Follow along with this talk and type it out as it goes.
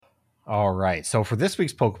All right. So for this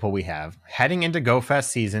week's Poke Poll, we have heading into GoFest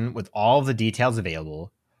season with all of the details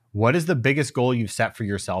available. What is the biggest goal you've set for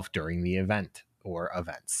yourself during the event or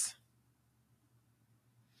events?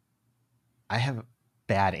 I have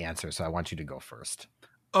bad answers, so I want you to go first.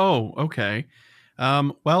 Oh, okay.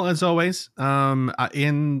 Well, as always,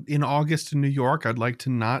 in August in New York, I'd like to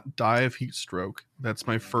not die of heat stroke. That's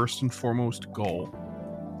my first and foremost goal.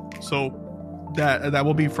 So that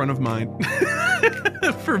will be front of mind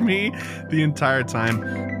for me the entire time.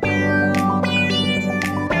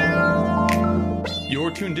 You're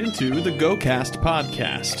tuned into the GoCast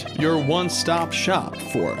podcast, your one-stop shop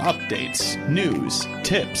for updates, news,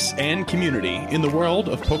 tips, and community in the world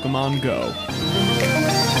of Pokemon Go.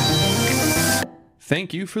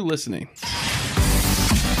 Thank you for listening.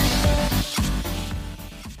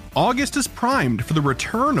 August is primed for the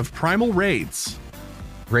return of Primal Raids.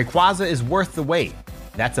 Rayquaza is worth the wait.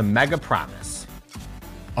 That's a mega promise.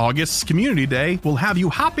 August's Community Day will have you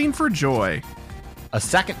hopping for joy. A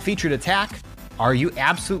second featured attack. Are you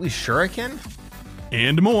absolutely shuriken?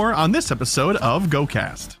 And more on this episode of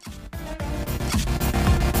GoCast.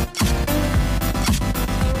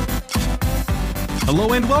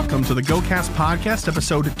 Hello and welcome to the GoCast podcast,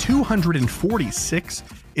 episode 246.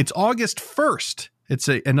 It's August 1st. It's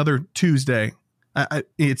another Tuesday.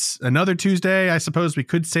 It's another Tuesday. I suppose we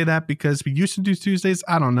could say that because we used to do Tuesdays.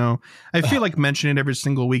 I don't know. I feel like mentioning it every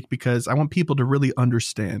single week because I want people to really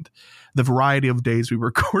understand the variety of days we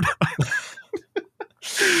record on.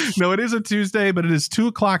 No, it is a Tuesday, but it is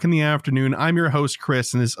 2:00 in the afternoon. I'm your host,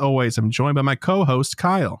 Chris, and as always, I'm joined by my co-host,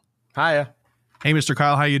 Kyle. Hiya. Hey, Mr.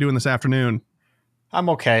 Kyle, how you doing this afternoon? I'm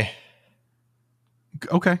okay.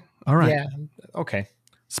 Okay. All right. Yeah, okay.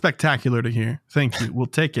 Spectacular to hear. Thank you. We'll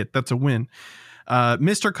take it. That's a win.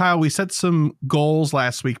 Mr. Kyle, we set some goals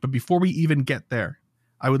last week, but before we even get there,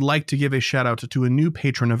 I would like to give a shout out to a new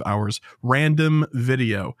patron of ours, Random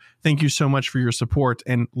Video. Thank you so much for your support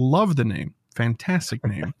and love the name. Fantastic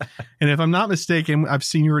name. And if I'm not mistaken, I've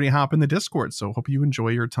seen you already hop in the Discord. So hope you enjoy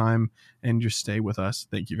your time and your stay with us.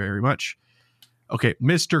 Thank you very much. Okay,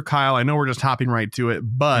 Mr. Kyle, I know we're just hopping right to it,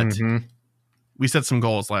 but we set some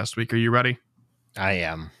goals last week. Are you ready? I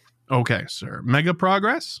am. Okay, sir. Mega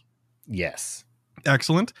progress? Yes.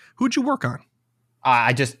 Excellent. Who'd you work on?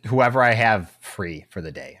 I just whoever I have free for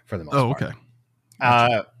the day for the most part.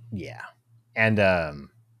 Okay. Yeah. And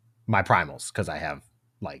my primals, because I have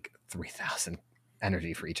like 3,000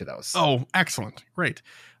 energy for each of those. Oh, excellent. Great.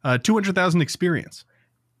 200,000 experience.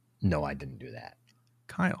 No, I didn't do that.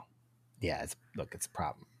 Kyle. Yeah, it's a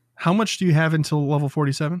problem. How much do you have until level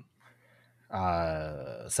 47?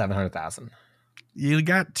 700,000. You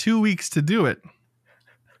got 2 weeks to do it.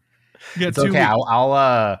 You got It's 2 okay.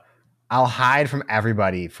 weeks. I'll hide from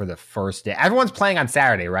everybody for the first day. Everyone's playing on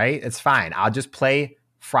Saturday, right? It's fine. I'll just play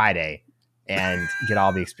Friday and get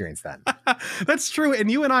all the experience then. That's true. And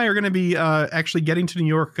you and I are going to be actually getting to New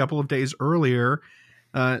York a couple of days earlier.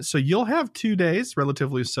 So you'll have 2 days,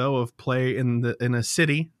 relatively so, of play in a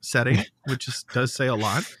city setting, which does say a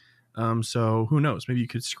lot. So who knows? Maybe you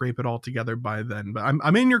could scrape it all together by then. But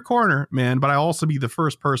I'm in your corner, man. But I'll also be the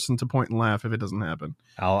first person to point and laugh if it doesn't happen.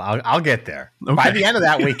 I'll get there Okay. by the end of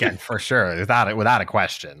that weekend for sure, without a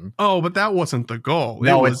question. Oh, but that wasn't the goal.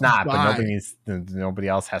 No, it's not. But nobody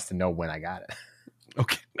else has to know when I got it.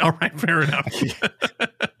 Okay. All right. Fair enough.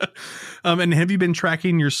 And have you been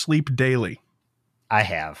tracking your sleep daily? I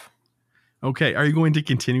have. Okay. Are you going to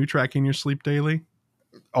continue tracking your sleep daily?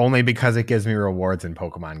 Only because it gives me rewards in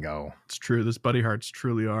Pokemon Go. It's true. This buddy hearts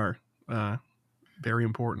truly are very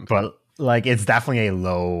important. But like, it's definitely a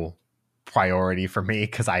low priority for me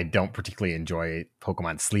because I don't particularly enjoy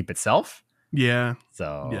Pokemon sleep itself. Yeah.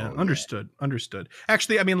 So yeah, understood.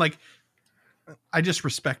 Actually, I mean, like, I just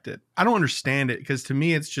respect it. I don't understand it because to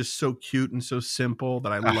me, it's just so cute and so simple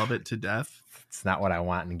that I love it to death. It's not what I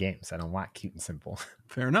want in games. I don't want cute and simple.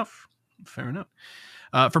 Fair enough.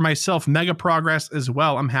 For myself, mega progress as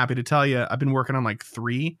well. I'm happy to tell you, I've been working on like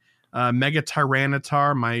 3 Mega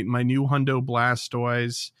Tyranitar, my new Hundo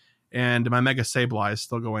Blastoise, and my Mega Sableye is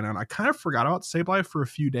still going on. I kind of forgot about Sableye for a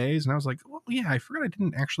few days, and I was like, well, yeah, I forgot I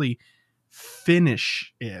didn't actually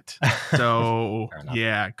finish it. So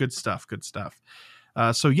yeah, good stuff.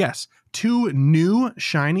 So yes, 2 new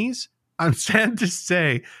shinies. I'm sad to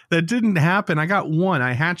say that didn't happen. I got 1.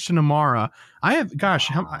 I hatched an Amara. I have, gosh,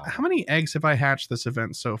 how many eggs have I hatched this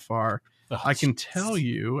event so far? Oh, I can tell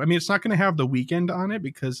you. I mean, it's not going to have the weekend on it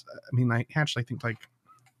because, I mean, I hatched, I think, like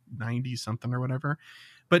 90 something or whatever.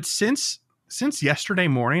 But since yesterday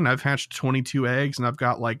morning, I've hatched 22 eggs and I've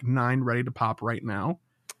got like 9 ready to pop right now.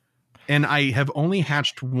 And I have only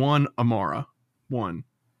hatched 1 Amara. 1.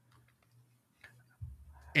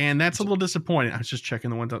 And that's a little disappointing. I was just checking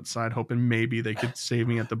the ones outside, hoping maybe they could save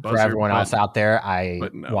me at the buzzer. For everyone else out there,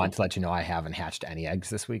 but no. want to let you know I haven't hatched any eggs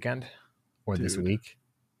this weekend or this week.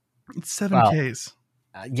 It's 7Ks.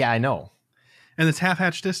 Yeah, I know. And it's half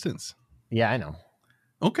hatch distance. Yeah, I know.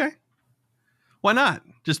 Okay. Why not?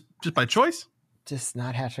 Just by choice? Just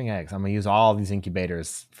not hatching eggs. I'm going to use all these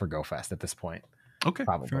incubators for GoFest at this point. Okay,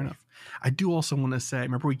 probably. Fair enough. I do also want to say,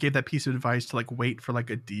 remember we gave that piece of advice to like wait for like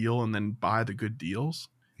a deal and then buy the good deals?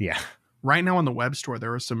 Yeah. Right now on the web store,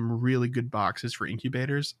 there are some really good boxes for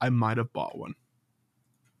incubators. I might have bought one.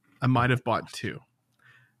 I might have bought two.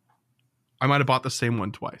 I might have bought the same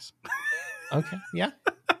one twice. Okay. Yeah.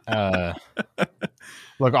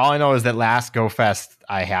 Look, all I know is that last GoFest,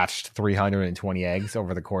 I hatched 320 eggs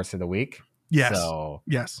over the course of the week. Yes. So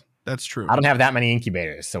yes, that's true. I don't have that many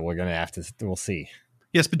incubators, so we're going to have to, we'll see.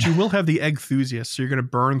 Yes, but you will have the egg enthusiast, so you're going to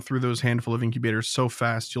burn through those handful of incubators so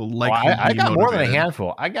fast you'll like. I got more than a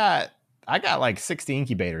handful. I got like 60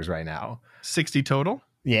 incubators right now. 60 total?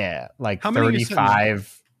 Yeah, like how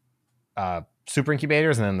 35 super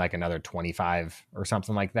incubators and then like another 25 or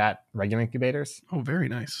something like that regular incubators. Oh, very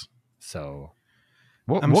nice. So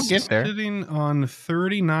we'll get there. I'm sitting on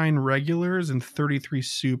 39 regulars and 33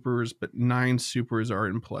 supers, but 9 supers are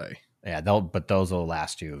in play. Yeah, but those will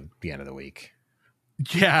last you the end of the week.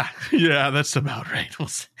 Yeah, that's about right.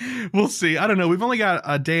 We'll see. I don't know. We've only got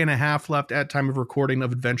a day and a half left at time of recording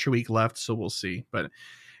of Adventure Week left, so we'll see. But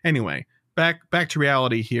anyway, back to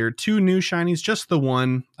reality here. 2 new shinies, just the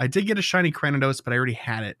one. I did get a shiny Cranidos, but I already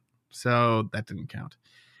had it, so that didn't count.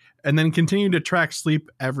 And then continue to track sleep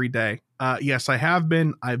every day. Yes, I have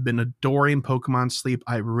been. I've been adoring Pokemon Sleep.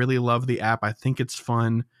 I really love the app. I think it's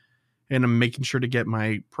fun. And I'm making sure to get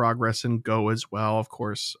my progress in Go as well. Of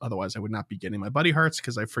course, otherwise I would not be getting my buddy hearts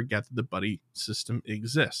because I forget that the buddy system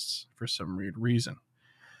exists for some weird reason.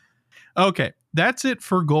 Okay, that's it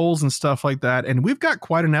for goals and stuff like that. And we've got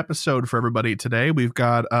quite an episode for everybody today. We've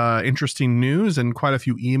got interesting news and quite a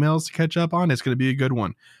few emails to catch up on. It's going to be a good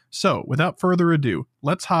one. So without further ado,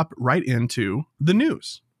 let's hop right into the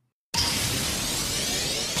news.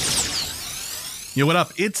 Yo, what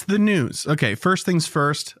up? It's the news. Okay, first things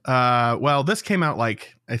first. Well, this came out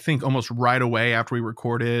like, I think almost right away after we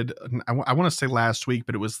recorded. I want to say last week,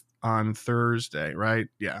 but it was on Thursday, right?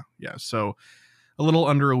 Yeah. So a little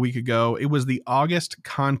under a week ago, it was the August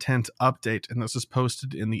content update, and this is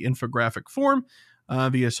posted in the infographic form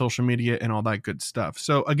via social media and all that good stuff.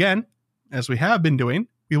 So again, as we have been doing,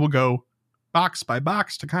 we will go box by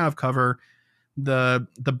box to kind of cover the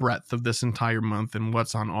breadth of this entire month and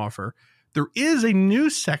what's on offer. There is a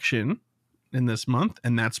news section in this month,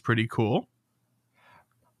 and that's pretty cool.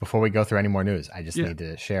 Before we go through any more news, I just need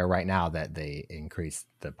to share right now that they increased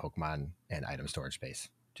the Pokemon and item storage space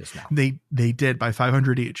just now. They did by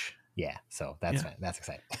 500 each. Yeah, so that's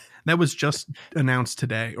exciting. That was just announced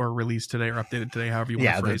today or released today or updated today, however you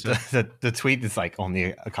want to phrase it. The tweet is like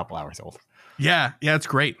only a couple hours old. Yeah, it's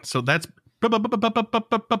great. So that's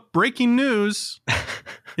breaking news.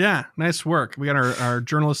 Yeah, nice work. We got our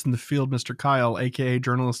journalist in the field, Mr. Kyle, aka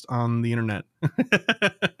journalist on the internet.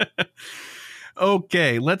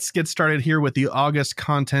 Okay, let's get started here with the August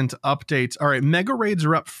content updates. All right, Mega Raids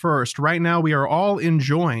are up first. Right now, we are all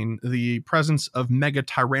enjoying the presence of Mega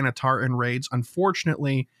Tyranitar in raids.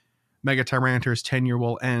 Unfortunately, Mega Tyranitar's tenure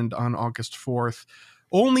will end on August 4th,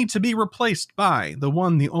 only to be replaced by the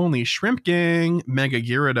one, the only Shrimp Gang Mega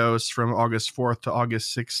Gyarados from August 4th to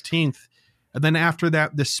August 16th. And then after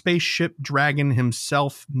that, the Spaceship Dragon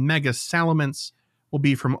himself, Mega Salamence, will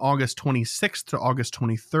be from August 26th to August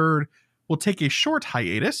 23rd. We'll take a short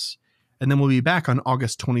hiatus, and then we'll be back on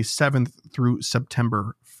August 27th through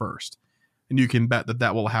September 1st. And you can bet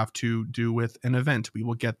that will have to do with an event. We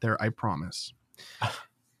will get there, I promise.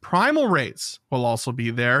 Primal Raids will also be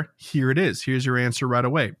there. Here it is. Here's your answer right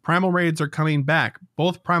away. Primal Raids are coming back.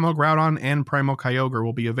 Both Primal Groudon and Primal Kyogre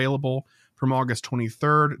will be available from August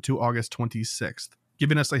 23rd to August 26th,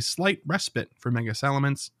 giving us a slight respite for Mega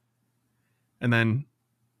Salamence, and then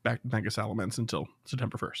back to Mega Salamence until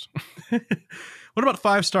September 1st. What about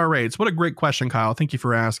 5-star raids? What a great question, Kyle. Thank you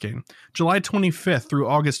for asking. July 25th through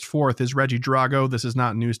August 4th is Regidrago. This is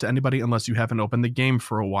not news to anybody unless you haven't opened the game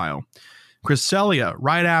for a while. Cresselia,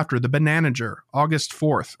 right after the Bananager, August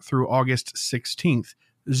 4th through August 16th.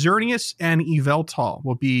 Xerneas and Yveltal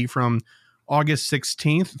will be from August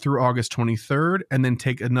 16th through August 23rd, and then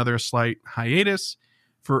take another slight hiatus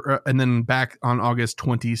and then back on August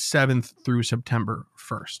 27th through September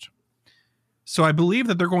 1st. So I believe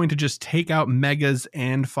that they're going to just take out Megas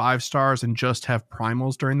and 5-stars and just have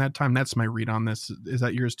Primals during that time. That's my read on this. Is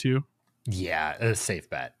that yours too? Yeah, a safe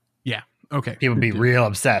bet. Yeah. Okay. People would be real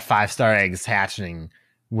upset. 5-star eggs hatching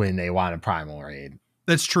when they want a primal raid.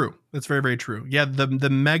 That's true. That's very, very true. Yeah, the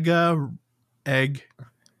mega egg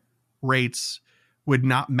rates would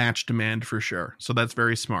not match demand for sure. So that's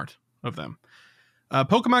very smart of them.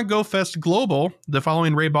 Pokemon Go Fest Global, the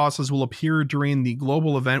following raid bosses will appear during the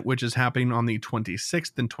global event, which is happening on the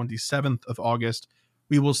 26th and 27th of August.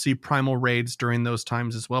 We will see primal raids during those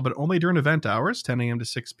times as well, but only during event hours, 10 a.m. to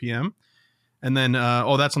 6 p.m. And then,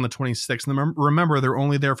 that's on the 26th. And remember, they're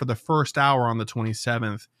only there for the first hour on the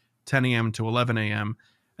 27th, 10 a.m. to 11 a.m.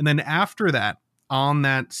 And then after that, on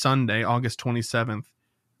that Sunday, August 27th,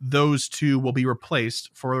 those two will be replaced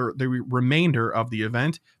for the remainder of the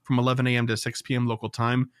event from 11 a.m. to 6 p.m. local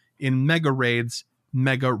time in Mega Raids,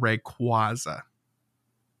 Mega Rayquaza.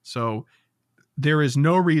 So there is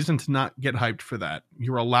no reason to not get hyped for that.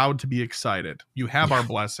 You're allowed to be excited. You have our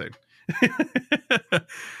blessing.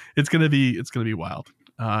 It's gonna be wild.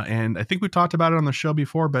 And I think we talked about it on the show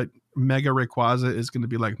before, but Mega Rayquaza is going to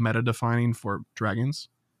be like meta defining for dragons.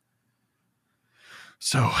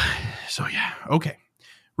 So yeah. Okay.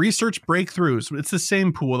 Research breakthroughs. It's the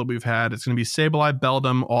same pool that we've had. It's going to be Sableye,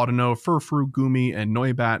 Beldum, Audino, Furfrou, Goomy, and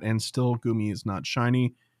Noibat, and still Goomy is not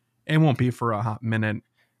shiny and won't be for a hot minute.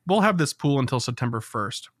 We'll have this pool until September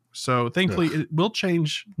 1st. So thankfully it will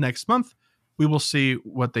change next month. We will see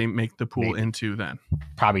what they make the pool into then.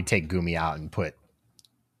 Probably take Goomy out and put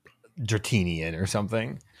Dratini in or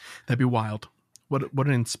something. That'd be wild. What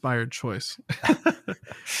an inspired choice.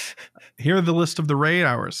 Here are the list of the raid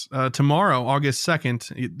hours. Tomorrow, August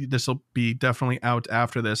 2nd, this will be definitely out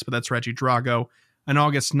after this, but that's Regidrago. On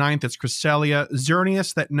August 9th, it's Cresselia.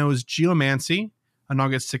 Xerneas that knows Geomancy on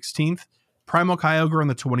August 16th. Primal Kyogre on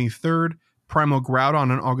the 23rd. Primal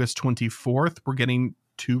Groudon on August 24th. We're getting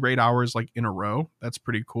 2 raid hours like in a row. That's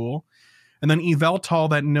pretty cool. And then Yveltal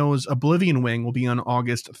that knows Oblivion Wing will be on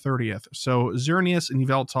August 30th. So Xerneas and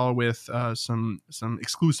Yveltal with some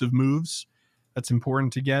exclusive moves. That's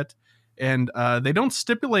important to get. And they don't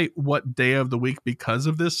stipulate what day of the week because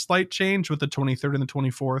of this slight change with the 23rd and the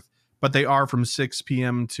 24th, but they are from 6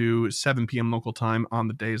 p.m. to 7 p.m. local time on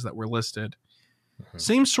the days that were listed. Mm-hmm.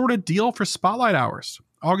 Same sort of deal for Spotlight Hours.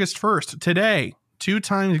 August 1st, today, 2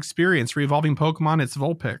 times experience for evolving Pokemon. It's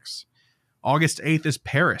Vulpix. August 8th is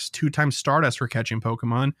Paris, 2 times Stardust for catching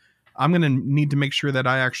Pokemon. I'm going to need to make sure that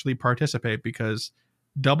I actually participate because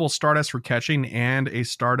double Stardust for catching and a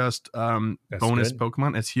Stardust bonus good.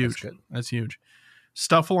 Pokemon. That's huge. That's huge.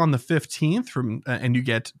 Stuffle on the 15th and you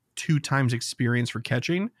get 2 times experience for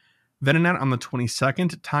catching. Venonat on the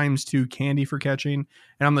 22nd, times 2 candy for catching.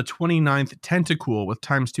 And on the 29th, Tentacool with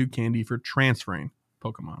times 2 candy for transferring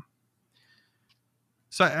Pokemon.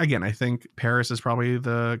 So again, I think Paris is probably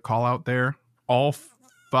the call out there. All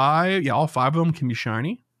 5 of them can be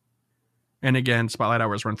shiny. And again, Spotlight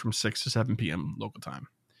Hours run from 6 to 7 p.m. local time.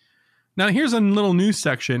 Now here's a little news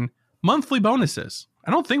section. Monthly bonuses.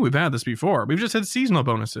 I don't think we've had this before. We've just had seasonal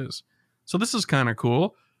bonuses. So this is kind of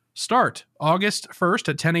cool. Start August 1st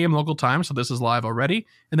at 10 a.m. local time. So this is live already.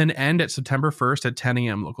 And then end at September 1st at 10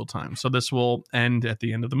 a.m. local time. So this will end at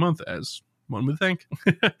the end of the month as one would think.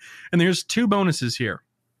 And there's 2 bonuses here.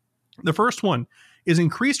 The first one is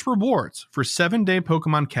increased rewards for 7-day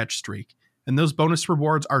Pokemon catch streak. And those bonus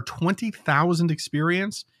rewards are 20,000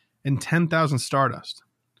 experience and 10,000 Stardust.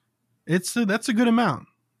 That's a good amount.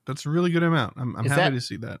 That's a really good amount. I'm happy to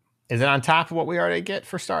see that. Is it on top of what we already get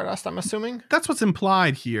for Stardust, I'm assuming? That's what's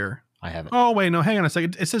implied here. I haven't. Oh, wait, no, hang on a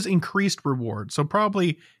second. It says increased reward. So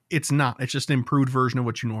probably it's not. It's just an improved version of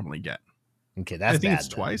what you normally get. Okay, that's bad. I think it's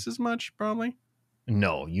twice as much, probably.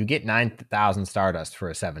 No, you get 9,000 Stardust for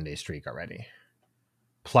a 7-day streak already.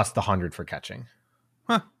 Plus the 100 for catching.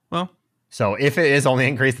 Huh, well. So if it is only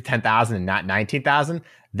increased to 10,000 and not 19,000,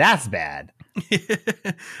 that's bad.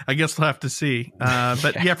 I guess we'll have to see.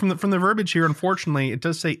 But yeah, from the verbiage here, unfortunately, it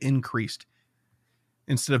does say increased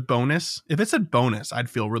instead of bonus. If it said bonus, I'd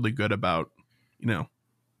feel really good about,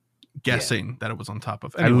 guessing that it was on top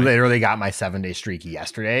of. Anyway. I literally got my 7-day streak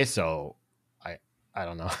yesterday, so I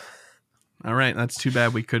don't know. All right, that's too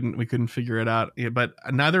bad we couldn't figure it out. Yeah, but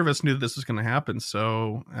neither of us knew that this was going to happen,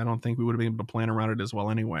 so I don't think we would have been able to plan around it as well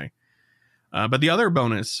anyway. But the other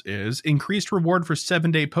bonus is increased reward for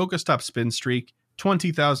 7-day Pokestop spin streak,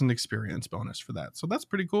 20,000 experience bonus for that. So that's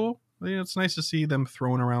pretty cool. It's nice to see them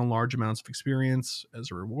throwing around large amounts of experience as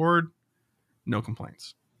a reward. No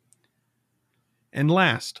complaints. And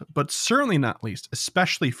last, but certainly not least,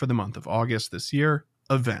 especially for the month of August this year,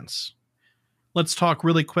 events. Let's talk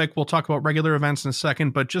really quick. We'll talk about regular events in a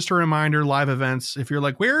second, but just a reminder, live events. If you're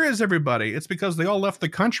like, where is everybody? It's because they all left the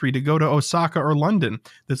country to go to Osaka or London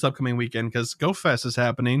this upcoming weekend because GoFest is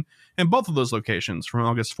happening in both of those locations from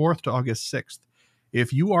August 4th to August 6th.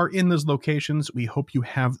 If you are in those locations, we hope you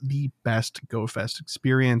have the best GoFest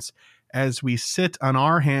experience as we sit on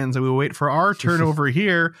our hands and we wait for our turn over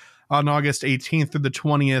here on August 18th through the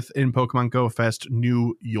 20th in Pokemon Go Fest,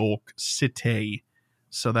 New York City.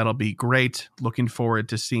 So that'll be great. Looking forward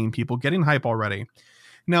to seeing people getting hype already.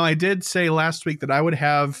 Now, I did say last week that I would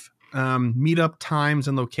have meetup times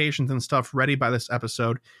and locations and stuff ready by this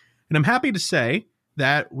episode. And I'm happy to say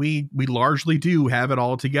that we largely do have it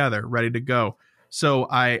all together, ready to go. So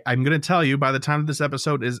I'm going to tell you, by the time this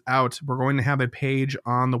episode is out, we're going to have a page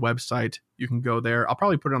on the website. You can go there. I'll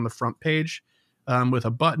probably put it on the front page with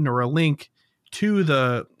a button or a link to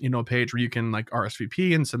the page where you can like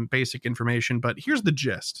RSVP and some basic information. But here's the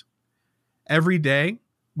gist. Every day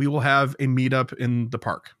we will have a meetup in the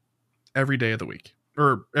park every day of the week,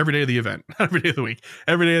 or every day of the event, not every day of the week,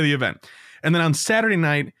 every day of the event. And then on Saturday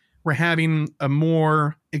night, we're having a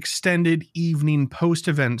more extended evening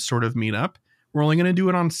post-event sort of meetup. We're only going to do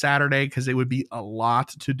it on Saturday because it would be a lot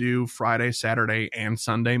to do Friday, Saturday, and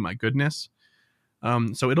Sunday. My goodness.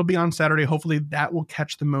 So it'll be on Saturday. Hopefully that will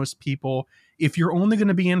catch the most people. If you're only going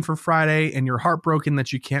to be in for Friday and you're heartbroken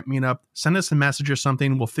that you can't meet up, send us a message or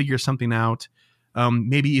something. We'll figure something out.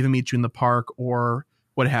 Maybe even meet you in the park or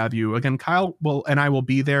what have you. Again, Kyle and I will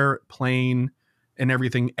be there playing and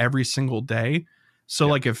everything every single day. So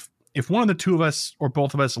like if one of the two of us or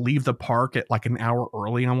both of us leave the park at like an hour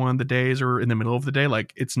early on one of the days or in the middle of the day,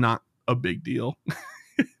 like it's not a big deal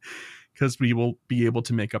because we will be able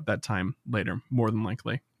to make up that time later, more than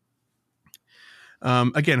likely.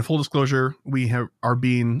 Again, full disclosure, we are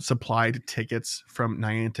being supplied tickets from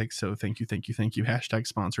Niantic. So thank you. Hashtag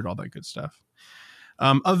sponsored, all that good stuff.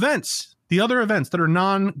 Events. The other events that are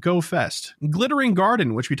non-Go Fest. Glittering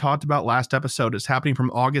Garden, which we talked about last episode, is happening from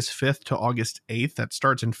August 5th to August 8th. That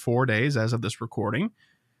starts in 4 days as of this recording.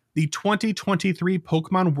 The 2023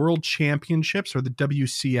 Pokemon World Championships, or the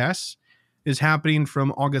WCS, is happening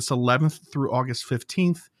from August 11th through August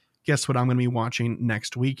 15th. Guess what I'm going to be watching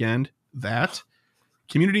next weekend? That.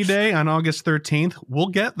 Community Day on August 13th. We'll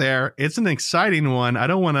get there. It's an exciting one. I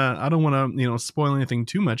don't want to, spoil anything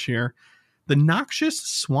too much here. The Noxious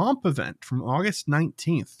Swamp event from August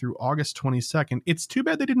 19th through August 22nd. It's too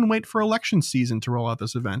bad they didn't wait for election season to roll out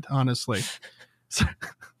this event, honestly.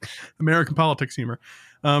 American politics humor.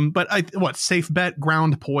 But safe bet,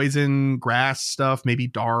 ground poison, grass stuff, maybe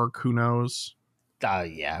dark, who knows?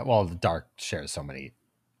 Yeah, well, the dark shares so many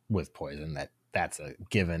with poison that's a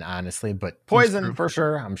given, honestly. But poison for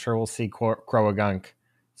sure. I'm sure we'll see Croagunk,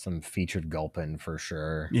 some featured Gulpin for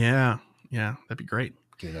sure. Yeah, that'd be great.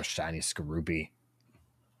 Give me those shiny Skorupi.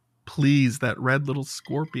 Please, that red little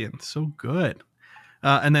scorpion. So good.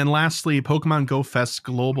 And then lastly, Pokemon Go Fest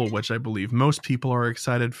Global, which I believe most people are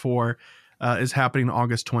excited for, is happening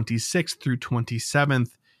August 26th through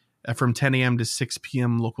 27th from 10 a.m. to 6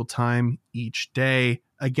 p.m. local time each day.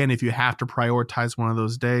 Again, if you have to prioritize one of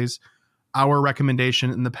those days, our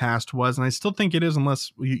recommendation in the past was, and I still think it is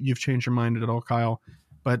unless you've changed your mind at all, Kyle,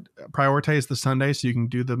 but prioritize the Sunday so you can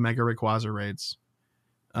do the Mega Rayquaza raids.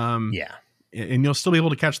 And you'll still be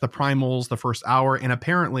able to catch the primals the first hour, and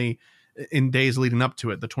apparently in days leading up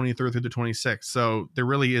to it, the 23rd through the 26th. So there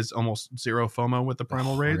really is almost zero FOMO with the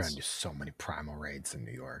primal raids. We're gonna do so many primal raids in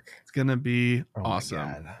New York. It's gonna be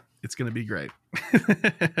awesome. It's gonna be great.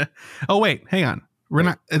 Oh wait, hang on.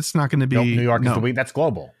 It's not gonna be New York is the week. That's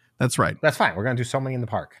global. That's right. That's fine. We're gonna do so many in the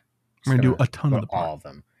park. We're gonna do a ton of the park. All of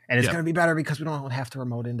them, and it's gonna be better because we don't have to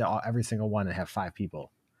remote into every single one and have 5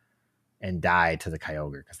 people and die to the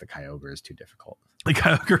Kyogre because the Kyogre is too difficult. The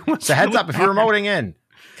Kyogre was so heads up if you're remoting in.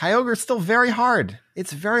 Kyogre is still very hard.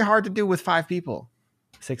 It's very hard to do with 5 people,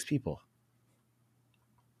 6 people.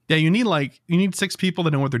 Yeah, you need 6 people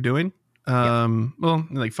that know what they're doing. Well,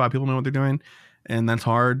 like 5 people know what they're doing, and that's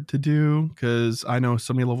hard to do because I know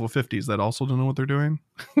so many level 50s that also don't know what they're doing.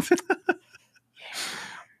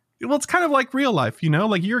 Well, it's kind of like real life,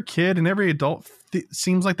 like you're a kid and every adult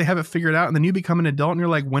seems like they have it figured out, and then you become an adult and you're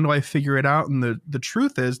like, when do I figure it out? And the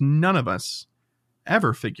truth is none of us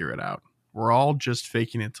ever figure it out. We're all just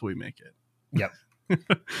faking it till we make it. Yep.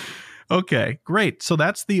 Okay, great. So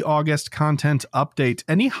that's the August content update.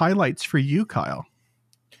 Any highlights for you, Kyle?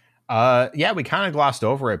 Yeah, we kind of glossed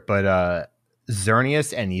over it, but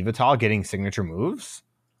Xerneas and Yveltal getting signature moves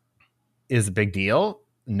is a big deal.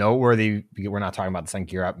 Noteworthy. We're not talking about the Sun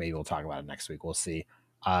Gear Up. Maybe we'll talk about it next week. We'll see.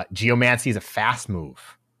 Geomancy is a fast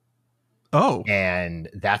move. Oh. And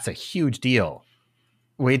that's a huge deal.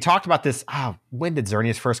 We talked about this. When did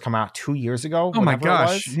Xerneas first come out? 2 years ago? Oh my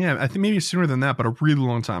gosh. Yeah, I think maybe sooner than that, but a really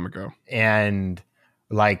long time ago. And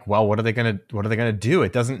what are they gonna do?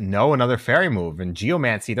 It doesn't know another fairy move, and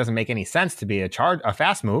Geomancy doesn't make any sense to be a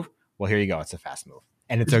fast move. Well, here you go. It's a fast move.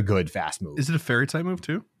 And it's a good fast move. Is it a fairy type move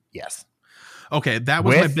too? Yes. Okay, that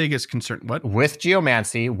was my biggest concern. What? With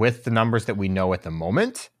Geomancy, with the numbers that we know at the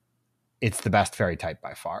moment, it's the best fairy type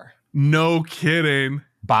by far. No kidding.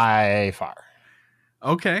 By far.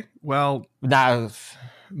 Okay, well... Now,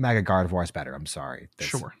 Mega Gardevoir is better. I'm sorry.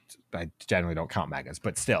 Sure. I generally don't count Megas,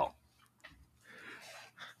 but still.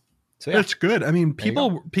 So that's good. I mean,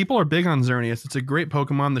 people are big on Xerneas. It's a great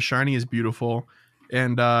Pokemon. The shiny is beautiful.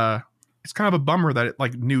 And it's kind of a bummer that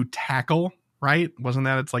it new tackle, right? Wasn't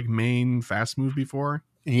that its main fast move before?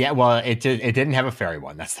 Yeah, well, it didn't have a fairy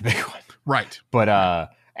one. That's the big one. Right. But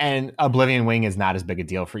and Oblivion Wing is not as big a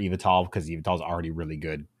deal for Yveltal because Yveltal is already really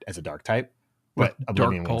good as a dark type. But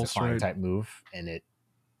Oblivion Wing is a flying type move, and it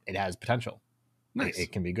has potential. Nice.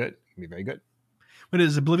 It can be good. It can be very good. But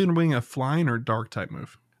is Oblivion Wing a flying or dark type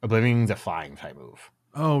move? Oblivion Wing's a flying type move.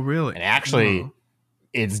 Oh, really? And actually,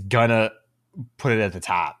 it's gonna put it at the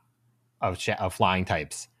top of flying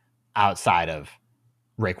types outside of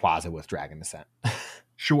Rayquaza with Dragon Descent.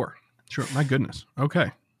 Sure. My goodness.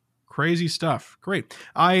 Okay. Crazy stuff. Great.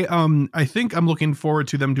 I think I'm looking forward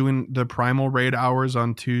to them doing the primal raid hours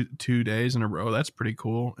on two days in a row. That's pretty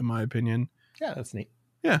cool, in my opinion. Yeah, that's neat.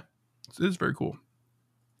 Yeah, it's very cool.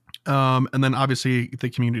 And then obviously the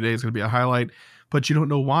community day is going to be a highlight, but you don't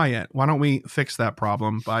know why yet. Why don't we fix that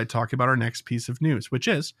problem by talking about our next piece of news, which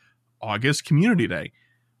is August Community Day.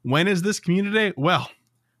 When is this Community Day? Well,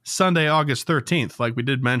 Sunday, August 13th, like we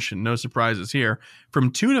did mention, no surprises here, from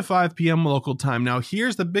 2 to 5 p.m. local time. Now,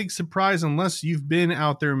 here's the big surprise, unless you've been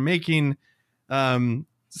out there making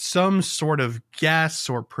some sort of guess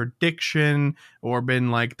or prediction or been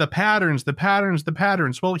like, the patterns.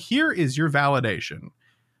 Well, here is your validation.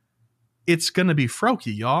 It's going to be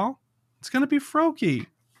Froakie, y'all. It's going to be Froakie.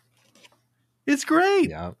 It's great.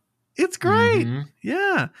 Yeah. It's great. Mm-hmm.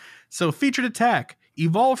 Yeah. So featured attack.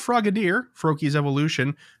 Evolve Frogadier, Froakie's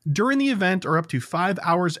evolution, during the event or up to 5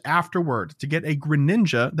 hours afterward to get a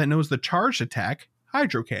Greninja that knows the charged attack,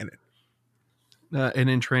 Hydro Cannon. And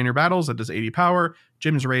in trainer battles, that does 80 power.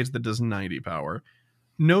 Gym's raids, that does 90 power.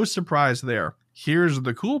 No surprise there. Here's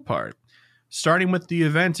the cool part. Starting with the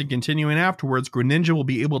event and continuing afterwards, Greninja will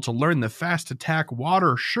be able to learn the fast attack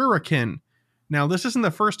Water Shuriken. Now, this isn't the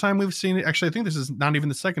first time we've seen it. Actually, I think this is not even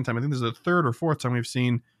the second time. I think this is the third or fourth time we've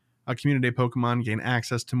seen a Community Day Pokemon gain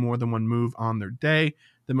access to more than one move on their day.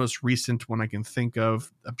 The most recent one I can think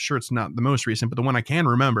of, I'm sure it's not the most recent, but the one I can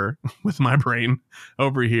remember with my brain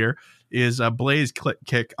over here is a Blaze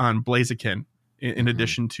Kick on Blaziken in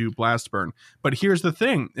addition to Blast Burn. But here's the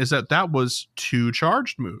thing, is that was 2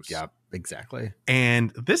 charged moves. Yeah, exactly.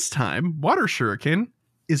 And this time, Water Shuriken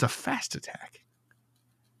is a fast attack.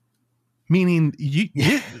 Meaning,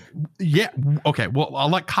 yeah. Okay, well,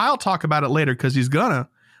 I'll let Kyle talk about it later because he's gonna.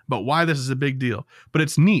 But why this is a big deal. But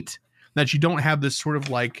it's neat that you don't have this sort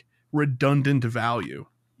of redundant value.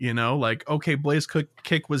 You know, okay, Blaze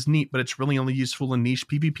Kick was neat, but it's really only useful in niche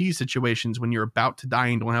PvP situations when you're about to die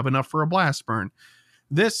and don't have enough for a Blast Burn.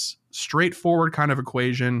 This straightforward kind of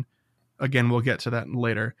equation, again, we'll get to that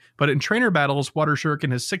later. But in trainer battles, Water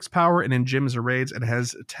Shuriken has 6 power, and in gyms or raids, it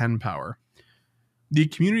has 10 power. The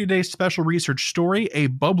Community Day Special Research Story, A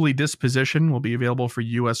Bubbly Disposition, will be available for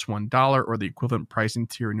US $1 or the equivalent pricing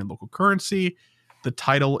tier in your local currency. The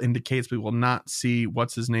title indicates we will not see,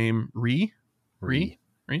 what's his name, Re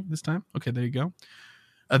this time? Okay, there you go.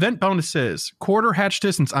 Event bonuses, quarter hatch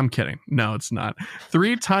distance. I'm kidding. No, it's not.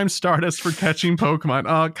 3 times Stardust for catching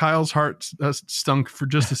Pokemon. Kyle's heart stunk for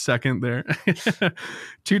just a second there.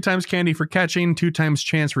 2 times candy for catching, 2 times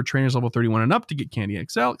chance for trainers level 31 and up to get Candy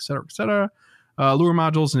XL, etc., etc. Lure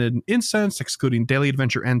modules and incense, excluding daily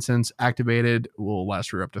adventure incense, activated, will last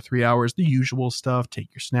for up to 3 hours. The usual stuff.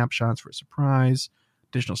 Take your snapshots for a surprise.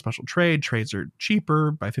 Additional special trades are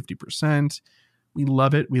cheaper by 50%. We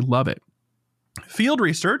love it. Field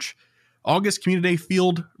research. August Community Day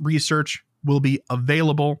field research will be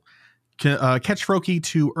available. Catch Froakie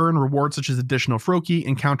to earn rewards such as additional Froakie,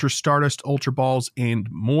 encounter Stardust, Ultra Balls, and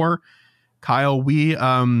more. Kyle, we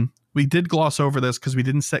did gloss over this because we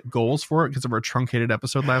didn't set goals for it because of our truncated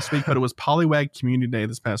episode last week, but it was Poliwag Community Day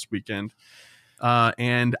this past weekend.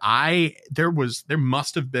 And there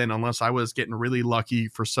must have been, unless I was getting really lucky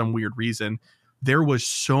for some weird reason, there was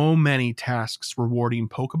so many tasks rewarding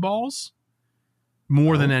Pokeballs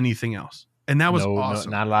more than anything else. And that was awesome.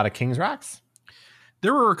 Not a lot of King's Rocks.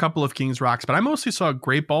 There were a couple of King's Rocks, but I mostly saw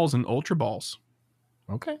Great Balls and Ultra Balls.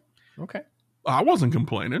 Okay. I wasn't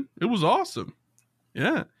complaining. It was awesome.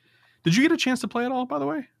 Yeah. Did you get a chance to play it all, by the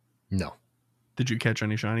way? No. Did you catch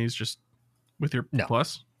any shinies just with your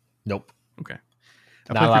plus? Nope. Okay.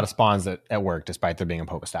 Not a lot of spawns at work, despite there being a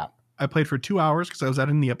Pokestop. I played for 2 hours because I was out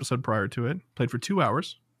in the episode prior to it. Played for 2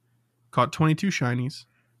 hours, caught 22 shinies.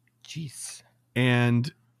 Jeez.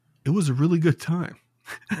 And it was a really good time.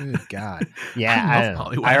 Good God. Yeah, I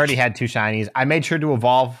love I already had 2 shinies. I made sure to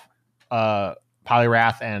evolve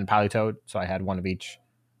Poliwrath and Politoad, so I had one of each.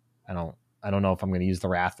 I don't know if I'm going to use the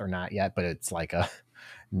Wrath or not yet, but it's like a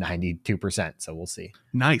 92%, so we'll see.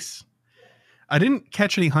 Nice. I didn't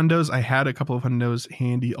catch any hundos. I had a couple of hundos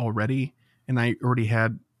handy already, and I already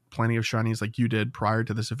had plenty of shinies like you did prior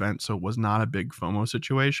to this event, so it was not a big FOMO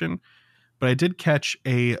situation. But I did catch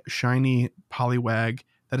a shiny Poliwag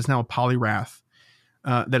that is now a Poliwrath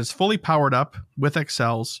that is fully powered up with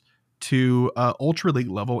XLs to Ultra League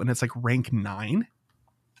level, and it's like rank 9.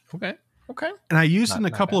 Okay. And I used it in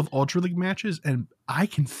a couple of Ultra League matches, and I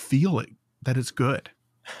can feel it that it's good.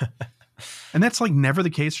 And that's like never the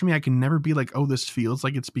case for me. I can never be like, oh, this feels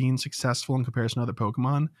like it's being successful in comparison to other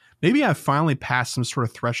Pokemon. Maybe I've finally passed some sort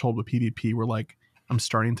of threshold with PvP where like I'm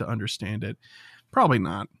starting to understand it. Probably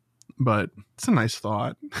not, but it's a nice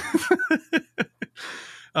thought.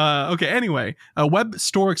 Okay, anyway, web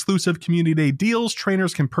store exclusive Community Day deals.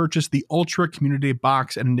 Trainers can purchase the Ultra Community Day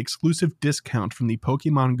box at an exclusive discount from the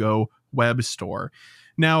Pokemon Go web store.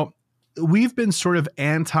 Now, we've been sort of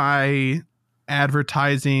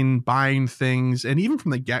anti-advertising, buying things, and even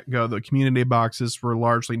from the get-go, the Community Day boxes were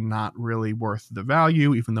largely not really worth the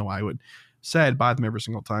value, even though I would say I'd buy them every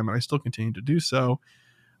single time, and I still continue to do so.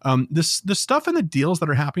 The stuff and the deals that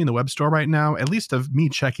are happening in the web store right now, at least of me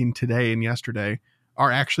checking today and yesterday,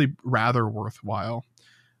 are actually rather worthwhile.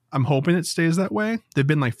 I'm hoping it stays that way. They've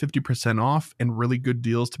been like 50% off and really good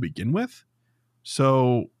deals to begin with.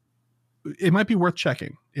 So it might be worth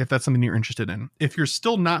checking if that's something you're interested in. If you're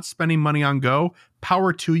still not spending money on Go,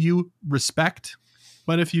 power to you, respect.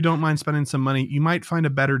 But if you don't mind spending some money, you might find a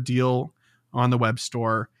better deal on the web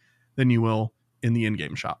store than you will in the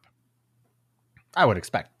in-game shop. I would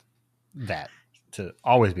expect that to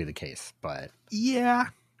always be the case, but yeah.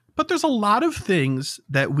 But there's a lot of things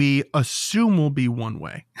that we assume will be one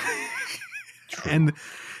way. and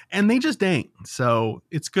they just ain't. So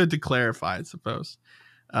it's good to clarify, I suppose.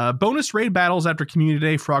 Bonus raid battles after Community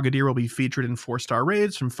Day. Frogadier will be featured in 4-star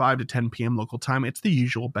raids from 5 to 10 p.m. local time. It's the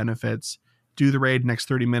usual benefits. Do the raid next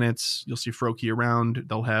 30 minutes. You'll see Froakie around.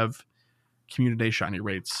 They'll have Community Day shiny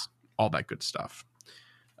rates, all that good stuff.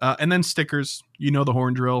 And then stickers. You know the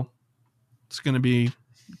horn drill. It's going to be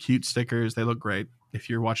cute stickers. They look great. If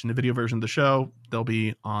you're watching the video version of the show, they'll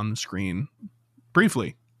be on the screen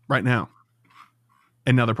briefly right now.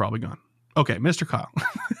 And now they're probably gone. Okay, Mr. Kyle.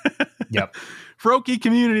 Yep. Froakie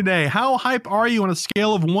Community Day. How hype are you on a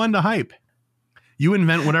scale of 1 to hype? You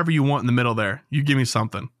invent whatever you want in the middle there. You give me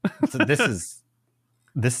something. So this is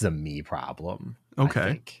a me problem. Okay. I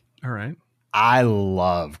think. All right. I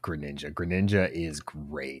love Greninja. Greninja is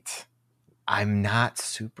great. I'm not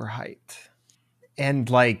super hyped. And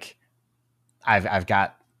like I've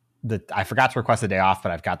got I forgot to request a day off,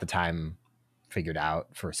 but I've got the time figured out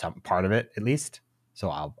for some part of it at least. So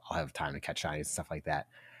I'll have time to catch shinies and stuff like that.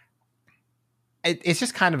 It's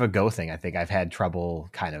just kind of a Go thing. I think I've had trouble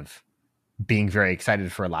kind of being very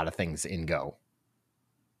excited for a lot of things in Go.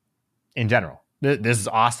 In general, this is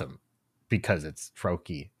awesome because it's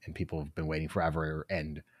Froakie and people have been waiting forever.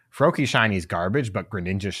 And Froakie shiny is garbage, but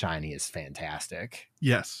Greninja shiny is fantastic.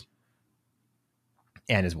 Yes.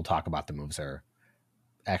 And as we'll talk about, the moves are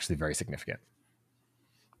actually very significant.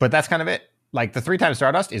 But that's kind of it. Like the 3-time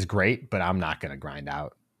Stardust is great, but I'm not going to grind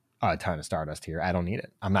out a ton of Stardust here. I don't need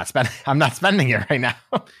it. I'm not spending it right now.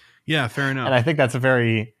 Yeah, fair enough. And I think that's a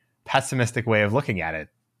very pessimistic way of looking at it,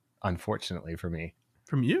 unfortunately for me.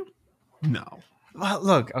 From you? No. Well,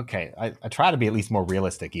 look, okay. I try to be at least more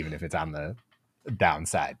realistic, even if it's on the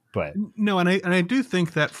downside. But no, and I do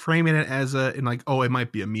think that framing it as it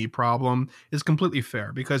might be a me problem is completely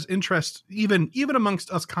fair, because interest, even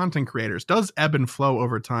amongst us content creators, does ebb and flow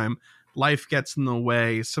over time. Life gets in the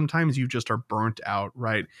way. Sometimes you just are burnt out,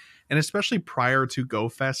 right? And especially prior to Go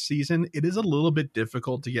Fest season, it is a little bit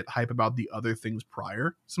difficult to get hype about the other things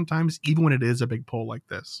prior, sometimes, even when it is a big pull like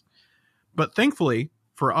this. But thankfully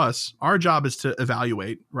for us, our job is to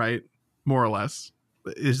evaluate, right? More or less.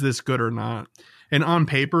 Is this good or not? And on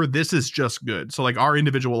paper, this is just good. So like our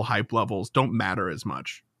individual hype levels don't matter as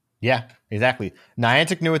much. Yeah, exactly.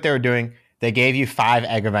 Niantic knew what they were doing. They gave you 5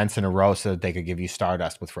 egg events in a row so that they could give you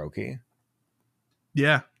Stardust with Froakie.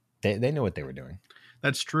 Yeah. They knew what they were doing.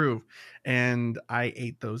 That's true. And I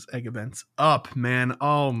ate those egg events up, man.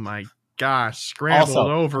 Oh my gosh. Scrambled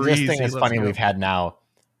also, over this easy. thing is Let's funny. go. We've had now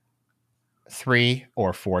 3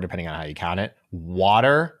 or 4, depending on how you count it,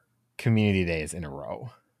 water community days in a row.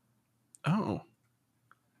 Oh.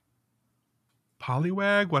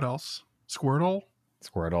 Poliwag. What else? Squirtle.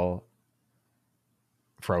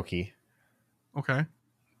 Froakie. Okay.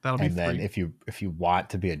 That'll be And then three. if you want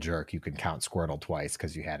to be a jerk, you can count Squirtle twice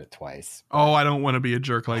because you had it twice. Oh, I don't want to be a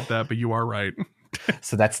jerk like that, but you are right.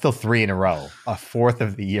 So that's still 3 in a row. A fourth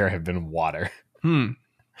of the year have been water. Well,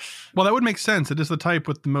 that would make sense. It is the type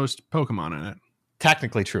with the most Pokemon in it.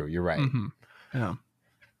 Technically true. You're right. Mm-hmm. Yeah.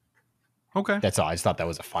 Okay. That's all. I just thought that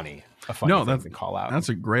was a funny thing to call out. That's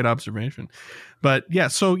a great observation. But yeah,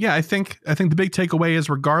 so yeah, I think the big takeaway is,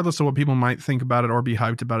 regardless of what people might think about it or be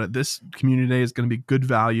hyped about it, this community day is going to be good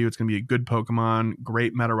value. It's going to be a good Pokemon,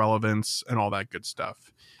 great meta relevance, and all that good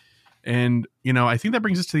stuff. And, I think that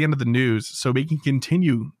brings us to the end of the news. So we can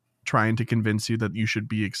continue trying to convince you that you should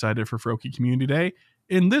be excited for Froakie Community Day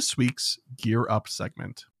in this week's Gear Up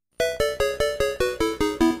segment.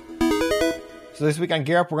 So this week on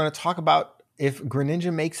Gear Up, we're going to talk about if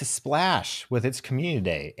Greninja makes a splash with its Community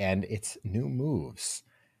Day and its new moves.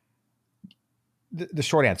 The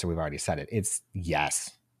short answer, we've already said it. It's yes.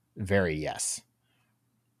 Very yes.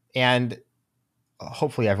 And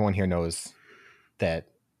hopefully everyone here knows that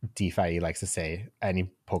DeFi likes to say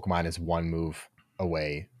any Pokemon is 1 move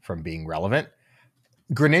away from being relevant.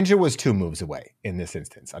 Greninja was 2 moves away in this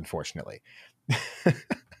instance, unfortunately.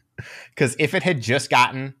 Because if it had just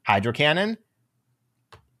gotten Hydro Cannon,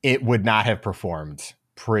 it would not have performed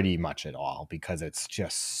pretty much at all because it's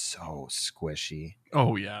just so squishy.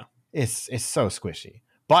 Oh, yeah. It's so squishy.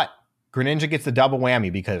 But Greninja gets the double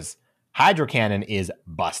whammy because Hydro Cannon is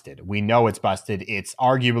busted. We know it's busted. It's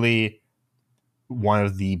arguably one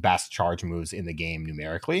of the best charge moves in the game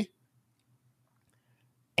numerically.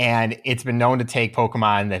 And it's been known to take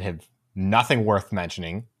Pokemon that have nothing worth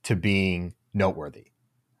mentioning to being noteworthy.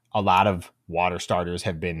 A lot of water starters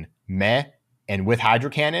have been meh, and with Hydro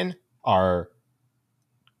Cannon are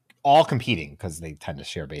all competing because they tend to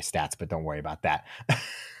share base stats, but don't worry about that.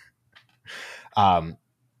 But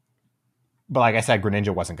like I said,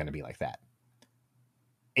 Greninja wasn't going to be like that.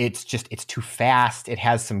 It's too fast. It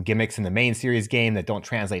has some gimmicks in the main series game that don't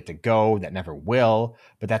translate to Go, that never will,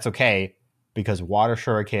 but that's okay because Water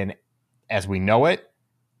Shuriken, as we know it,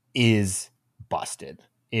 is busted.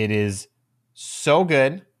 It is so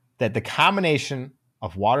good that the combination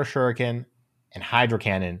of Water Shuriken and Hydro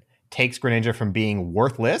Cannon takes Greninja from being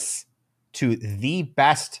worthless to the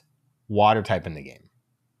best water type in the game.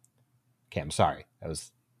 Okay, I'm sorry. That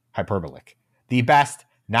was hyperbolic. The best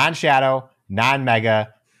non-shadow,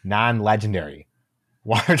 non-mega, non-legendary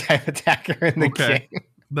water type attacker in the game.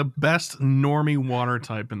 The best normie water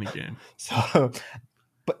type in the game. So,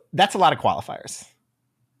 but that's a lot of qualifiers.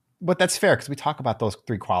 But that's fair because we talk about those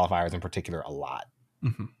 3 qualifiers in particular a lot.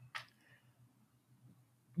 Mm-hmm.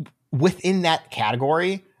 Within that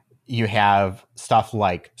category, you have stuff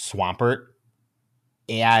like Swampert,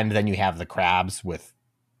 and then you have the crabs with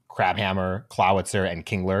Crabhammer, Clawitzer, and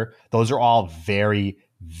Kingler. Those are all very,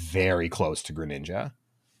 very close to Greninja.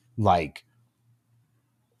 Like,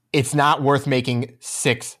 it's not worth making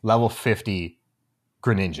 6 level 50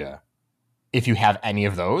 Greninja if you have any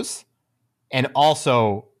of those. And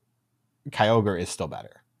also, Kyogre is still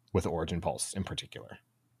better with Origin Pulse in particular.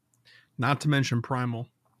 Not to mention Primal.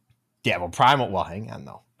 Yeah, well, Primal, well, hang on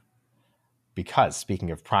though. Because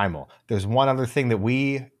speaking of Primal, there's one other thing that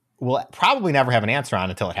we will probably never have an answer on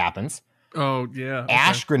until it happens. Oh, yeah. Okay.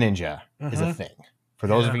 Ash Greninja is a thing. For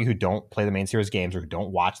those of you who don't play the main series games or who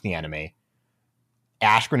don't watch the anime,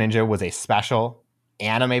 Ash Greninja was a special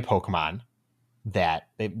anime Pokemon that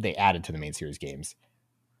they added to the main series games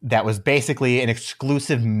that was basically an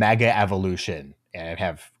exclusive mega evolution. And I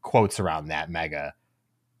have quotes around that mega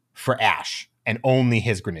for Ash and only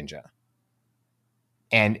his Greninja.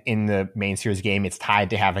 And in the main series game, it's tied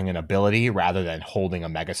to having an ability rather than holding a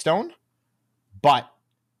Mega Stone. But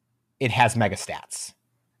it has Mega Stats.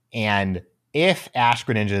 And if Ash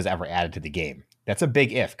Greninja is ever added to the game, that's a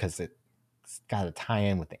big if because it's got to tie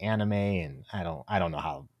in with the anime. And I don't know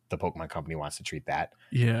how the Pokemon Company wants to treat that.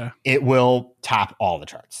 Yeah. It will top all the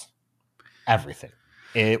charts. Everything.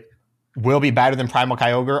 It will be better than Primal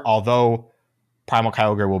Kyogre, although Primal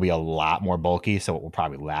Kyogre will be a lot more bulky, so it will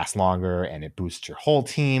probably last longer, and it boosts your whole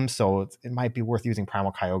team, so it might be worth using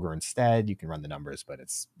Primal Kyogre instead. You can run the numbers, but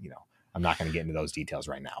it's, I'm not going to get into those details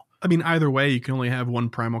right now. I mean, either way, you can only have one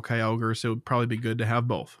Primal Kyogre, so it would probably be good to have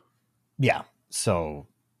both. Yeah, so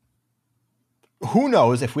who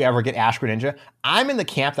knows if we ever get Ash Greninja. I'm in the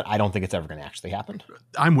camp that I don't think it's ever going to actually happen.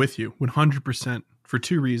 I'm with you 100% for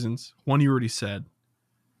 2 reasons. One, you already said.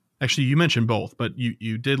 Actually, you mentioned both, but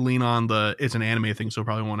you did lean on it's an anime thing, so it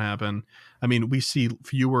probably won't happen. I mean, we see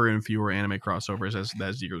fewer and fewer anime crossovers as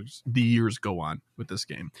the years go on with this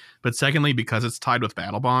game. But secondly, because it's tied with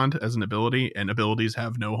Battle Bond as an ability, and abilities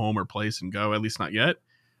have no home or place in Go, at least not yet,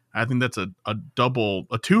 I think that's a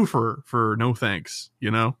two for no thanks,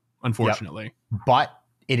 unfortunately. Yep. But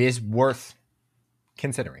it is worth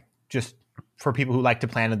considering. Just for people who like to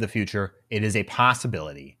plan in the future, it is a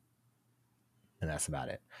possibility. And that's about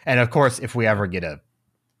it. And of course, if we ever get a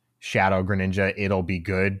Shadow Greninja, it'll be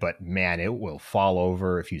good, but man, it will fall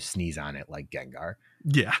over if you sneeze on it like Gengar.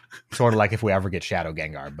 Yeah. Sort of like if we ever get Shadow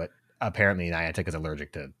Gengar, but apparently Niantic is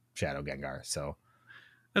allergic to Shadow Gengar, so.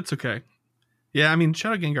 That's okay. Yeah, I mean,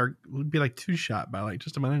 Shadow Gengar would be like 2-shot by like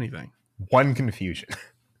just about anything. One confusion.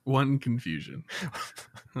 One confusion.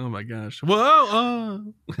 Oh my gosh.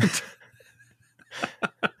 Whoa!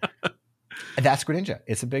 That's Greninja.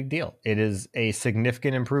 It's a big deal. It is a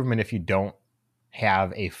significant improvement if you don't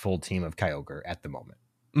have a full team of Kyogre at the moment.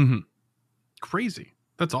 Mm-hmm. Crazy.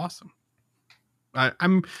 That's awesome.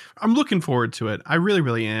 I'm looking forward to it. I really,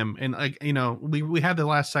 really am. And we had the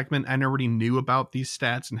last segment. I already knew about these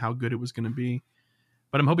stats and how good it was going to be.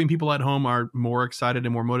 But I'm hoping people at home are more excited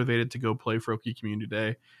and more motivated to go play Froakie Community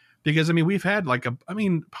Day. Because, we've had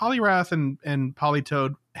Poliwrath and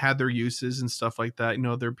Politoed had their uses and stuff like that.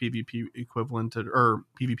 They're PvP equivalent or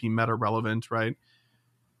PvP meta relevant, right?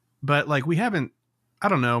 But, we haven't, I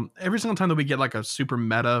don't know, every single time that we get, a super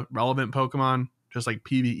meta relevant Pokemon, just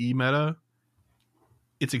PvE meta,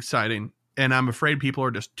 it's exciting. And I'm afraid people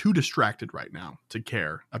are just too distracted right now to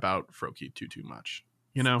care about Froakie too much,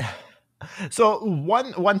 So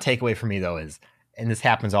one takeaway for me, though, is, and this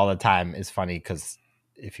happens all the time, is funny because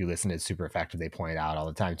if you listen to Super Effective, they point it out all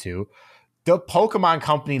the time too. The Pokemon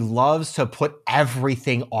Company loves to put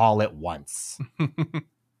everything all at once.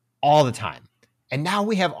 All the time. And now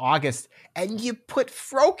we have August, and you put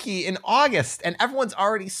Froakie in August, and everyone's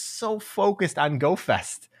already so focused on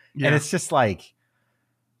GoFest. Yeah. And it's just like,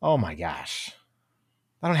 oh my gosh.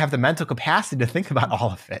 I don't have the mental capacity to think about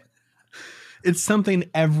all of it. It's something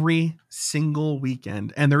every single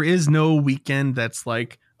weekend. And there is no weekend that's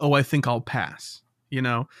like, oh, I think I'll pass.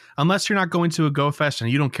 Unless you're not going to a GoFest and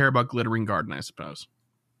you don't care about Glittering Garden, I suppose.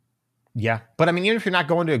 Yeah. But even if you're not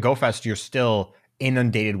going to a GoFest, you're still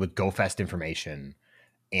inundated with GoFest information.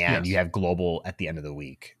 And You have global at the end of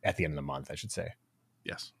the month, I should say.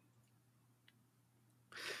 Yes.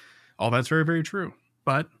 All that's very, very true.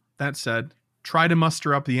 But that said, try to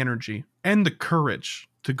muster up the energy and the courage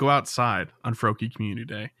to go outside on Froakie Community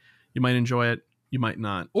Day. You might enjoy it. You might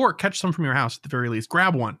not. Or catch some from your house at the very least.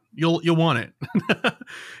 Grab one. You'll want it.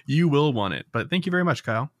 You will want it. But thank you very much,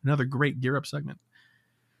 Kyle. Another great Gear Up segment.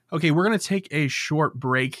 Okay, we're going to take a short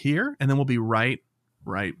break here, and then we'll be right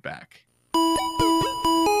back.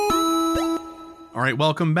 All right,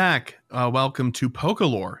 welcome back. Welcome to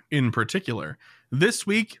Pokelore in particular. This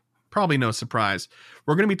week, probably no surprise,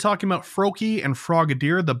 we're going to be talking about Froakie and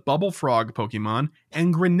Frogadier, the Bubble Frog Pokemon,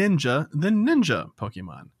 and Greninja, the Ninja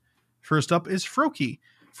Pokemon. First up is Froakie.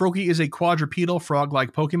 Froakie is a quadrupedal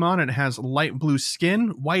frog-like Pokemon, and it has light blue skin,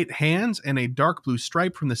 white hands, and a dark blue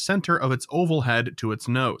stripe from the center of its oval head to its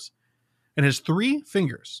nose. It has 3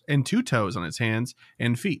 fingers and 2 toes on its hands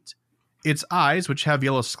and feet. Its eyes, which have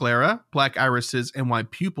yellow sclera, black irises, and white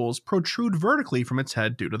pupils, protrude vertically from its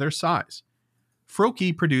head due to their size.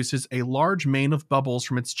 Froakie produces a large mane of bubbles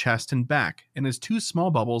from its chest and back, and has 2 small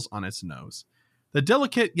bubbles on its nose. The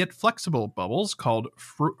delicate yet flexible bubbles, called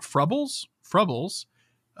frubbles,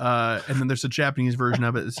 and then there's a Japanese version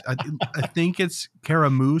of it. I think it's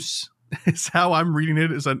caramoose. Is how I'm reading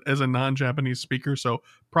it as a non-Japanese speaker, so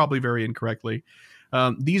probably very incorrectly.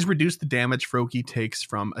 These reduce the damage Froakie takes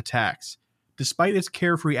from attacks. Despite its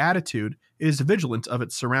carefree attitude, it is vigilant of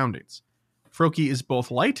its surroundings. Froakie is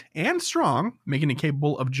both light and strong, making it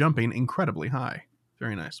capable of jumping incredibly high.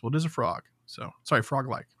 Very nice. Well, it is a frog.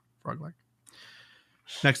 Frog-like.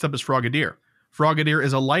 Next up is Frogadier. Frogadier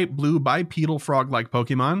is a light blue bipedal frog-like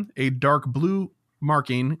Pokemon. A dark blue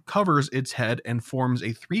marking covers its head and forms a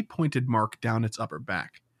 3-pointed mark down its upper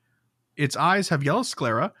back. Its eyes have yellow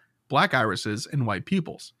sclera, black irises, and white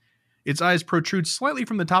pupils. Its eyes protrude slightly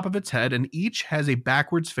from the top of its head, and each has a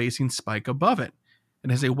backwards-facing spike above it. It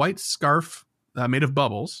has a white scarf made of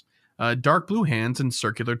bubbles, dark blue hands and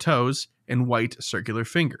circular toes, and white circular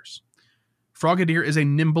fingers. Frogadier is a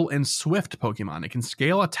nimble and swift Pokemon. It can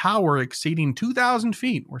scale a tower exceeding 2,000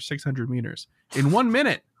 feet, or 600 meters, in 1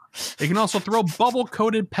 minute. It can also throw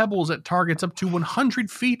bubble-coated pebbles at targets up to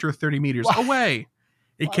 100 feet, or 30 meters away.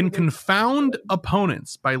 It can confound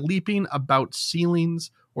opponents by leaping about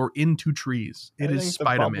ceilings or into trees. It is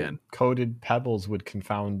Spider-Man. Coated pebbles would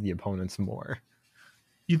confound the opponents more.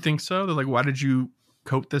 You think so? They're like, why did you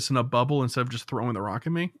coat this in a bubble instead of just throwing the rock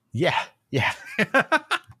at me? Yeah. Yeah,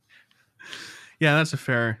 that's a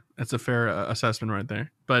fair assessment right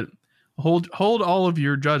there. But hold all of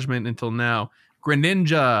your judgment until now.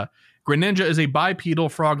 Greninja. Greninja is a bipedal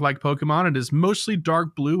frog-like Pokemon. It is mostly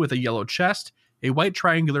dark blue with a yellow chest, a white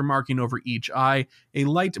triangular marking over each eye, a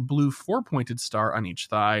light blue 4-pointed star on each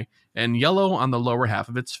thigh, and yellow on the lower half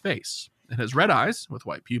of its face. It has red eyes with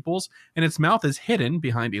white pupils, and its mouth is hidden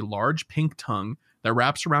behind a large pink tongue that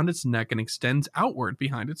wraps around its neck and extends outward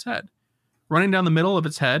behind its head. Running down the middle of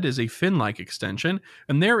its head is a fin-like extension,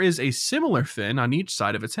 and there is a similar fin on each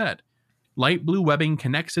side of its head. Light blue webbing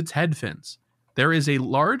connects its head fins. There is a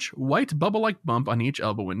large white bubble-like bump on each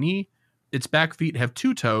elbow and knee. Its back feet have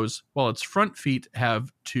 2 toes, while its front feet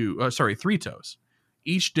have 3 toes.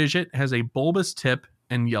 Each digit has a bulbous tip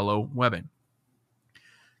and yellow webbing.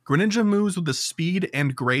 Greninja moves with the speed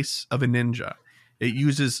and grace of a ninja. It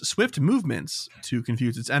uses swift movements to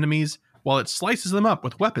confuse its enemies, while it slices them up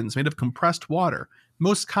with weapons made of compressed water,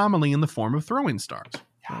 most commonly in the form of throwing stars.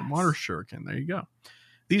 Yes. Water shuriken, there you go.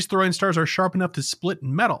 These throwing stars are sharp enough to split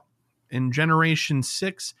metal. In Generation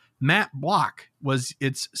 6, Matte Block was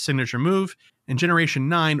its signature move. In Generation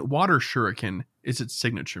 9, Water Shuriken is its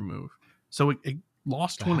signature move. So it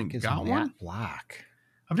lost one and got one? Matte Block.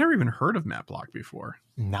 I've never even heard of Matte Block before.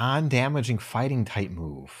 Non-damaging fighting type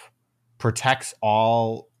move. Protects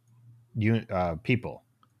all people.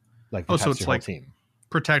 Like so it's your like whole team.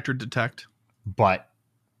 Protect or Detect. But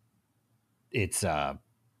it's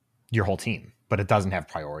your whole team. But it doesn't have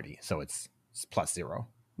priority. So it's +0.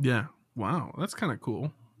 Yeah. Wow. That's kind of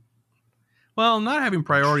cool. Well, not having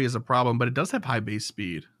priority is a problem, but it does have high base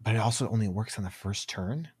speed. But it also only works on the first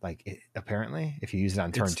turn. Apparently, if you use it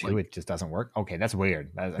on turn 2, it just doesn't work. Okay, that's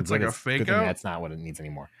weird. It's like a fake out. That's not what it needs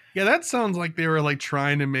anymore. Yeah, that sounds like they were like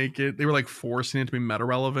trying to make it. They were like forcing it to be meta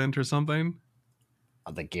relevant or something.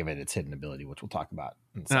 They gave it its hidden ability, which we'll talk about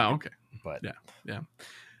in a second. Oh, okay. But yeah.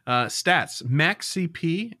 Stats. Max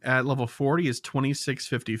CP at level 40 is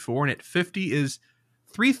 2654, and at 50 is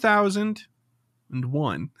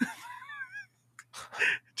 3001.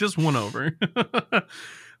 Just one over.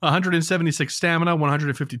 176 stamina,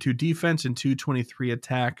 152 defense, and 223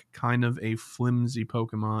 attack. Kind of a flimsy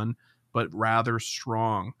Pokemon, but rather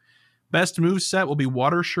strong. Best move set will be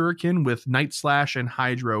Water Shuriken with Night Slash and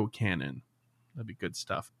Hydro Cannon. That'd be good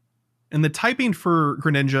stuff. And the typing for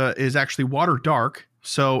Greninja is actually Water Dark,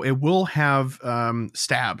 so it will have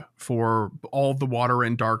Stab for all the Water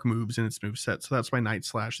and Dark moves in its moveset. So that's why Night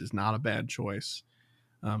Slash is not a bad choice.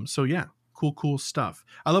 So yeah, cool stuff.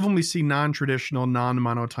 I love when we see non-traditional,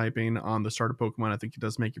 non-monotyping on the starter Pokemon. I think it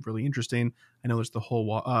does make it really interesting. I know there's the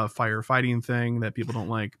whole fire fighting thing that people don't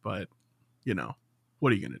like, but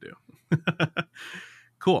what are you going to do?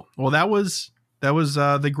 Cool. Well, that was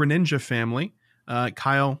the Greninja family.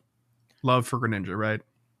 Kyle, love for Greninja, right?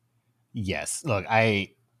 Yes. Look,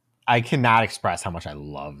 I cannot express how much I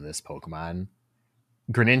love this Pokemon.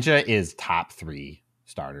 Greninja is top 3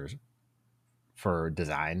 starters for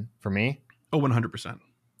design for me. Oh, 100%.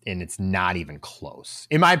 And it's not even close.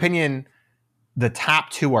 In my opinion, the top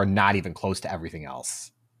 2 are not even close to everything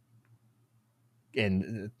else.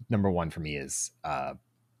 And number 1 for me is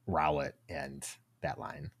Rowlet and that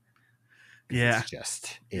line. Yeah. It's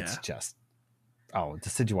just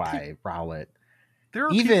Decidueye, Rowlet.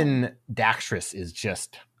 Even Daxtrus is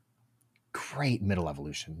just great middle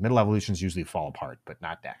evolution. Middle evolutions usually fall apart, but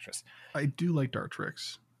not Daxtrus. I do like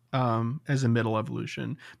Dartrix as a middle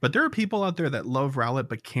evolution, but there are people out there that love Rowlet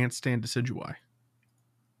but can't stand Decidueye.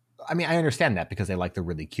 I mean, I understand that because they like the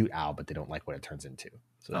really cute owl, but they don't like what it turns into.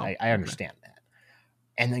 So I understand that.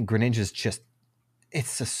 And then Greninja's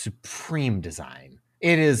it's a supreme design.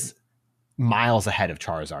 It is miles ahead of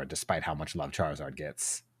Charizard, despite how much love Charizard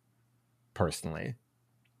gets, personally.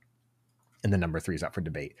 And the number 3 is up for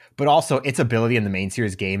debate. But also, its ability in the main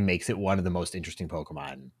series game makes it one of the most interesting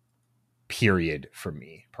Pokemon, period, for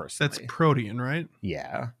me, personally. That's Protean, right?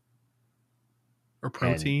 Yeah. Or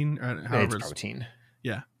Protein? It's Protein.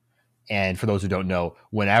 Yeah. And for those who don't know,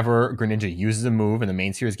 whenever Greninja uses a move in the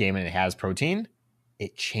main series game and it has Protein,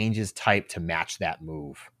 it changes type to match that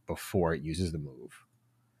move before it uses the move.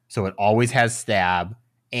 So it always has Stab,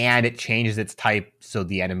 and it changes its type so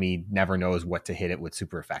the enemy never knows what to hit it with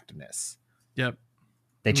super effectiveness. Yep.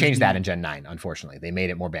 They changed that in Gen 9, unfortunately. They made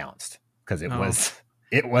it more balanced because it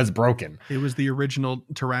was broken. It was the original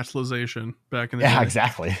terrestrialization back in the day. Yeah,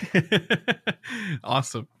 exactly.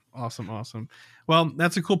 Awesome. Well,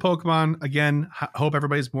 that's a cool Pokemon. Again, hope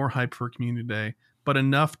everybody's more hyped for Community Day. But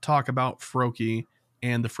enough talk about Froakie.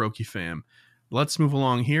 and the Froakie fam. Let's move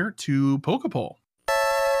along here to Pokeball.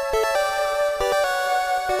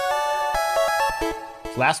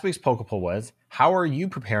 Last week's Pokepoll was, how are you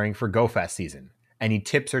preparing for GoFest season? Any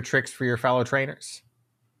tips or tricks for your fellow trainers?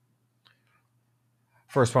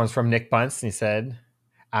 First one's from Nick Bunce, and he said,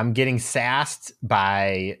 I'm getting sassed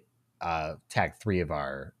by tag 3 of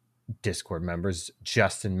our Discord members,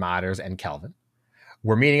 Justin Motters and Kelvin.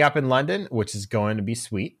 We're meeting up in London, which is going to be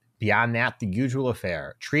sweet. Beyond that, the usual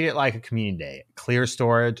affair. Treat it like a community day. Clear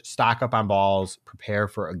storage, stock up on balls, prepare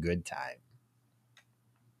for a good time.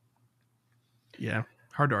 Yeah,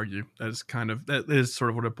 hard to argue. That is sort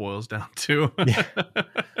of what it boils down to. Yeah.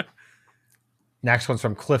 Next one's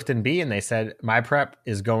from Clifton B, and they said, my prep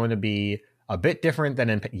is going to be a bit different than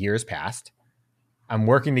in years past. I'm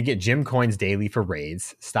working to get gym coins daily for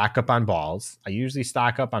raids, stock up on balls. I usually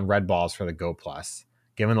stock up on red balls for the Go Plus.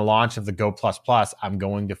 Given the launch of the Go Plus Plus, I'm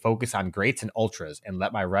going to focus on greats and ultras and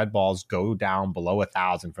let my red balls go down below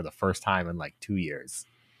 1,000 for the first time in like 2 years.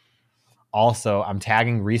 Also, I'm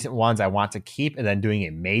tagging recent ones I want to keep and then doing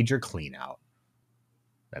a major clean out.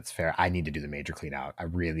 That's fair. I need to do the major clean out. I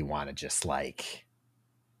really want to just like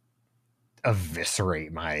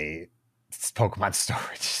eviscerate my Pokemon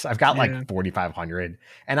storage. I've got like 4,500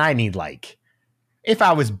 and I need like, if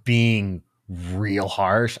I was being real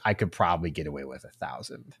harsh, I could probably get away with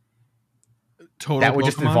 1,000. Total that would Pokemon?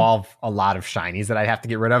 Just involve a lot of shinies that I'd have to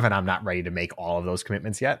get rid of, and I'm not ready to make all of those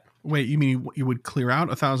commitments yet. Wait, you mean you would clear out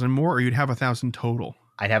 1,000 more, or you'd have 1,000 total?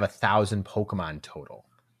 I'd have 1,000 Pokemon total.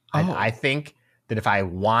 Oh. I think that if I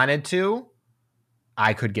wanted to,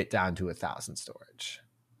 I could get down to 1,000 storage,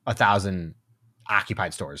 1,000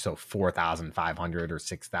 occupied storage. So 4,500 or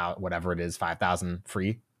 6,000, whatever it is, 5,000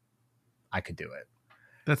 free. I could do it.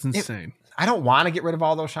 That's insane. I don't want to get rid of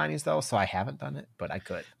all those shinies though, so I haven't done it, but I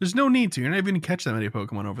could. There's no need to. You're not even going to catch that many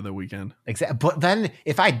Pokemon over the weekend. Exactly. But then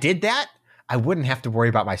if I did that, I wouldn't have to worry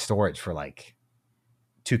about my storage for like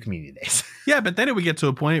 2 community days. Yeah, but then it would get to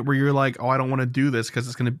a point where you're like, oh, I don't want to do this because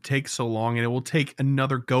it's going to take so long, and it will take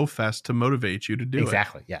another Go Fest to motivate you to do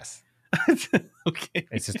exactly. Yes. Okay.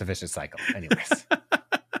 It's just a vicious cycle. Anyways.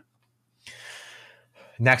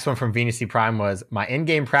 Next one from Venus C Prime was, my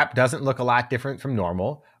in-game prep doesn't look a lot different from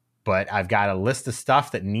normal, but I've got a list of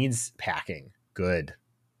stuff that needs packing. Good.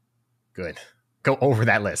 Go over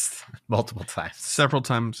that list multiple times. Several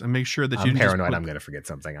times, and make sure that I'm paranoid I'm going to forget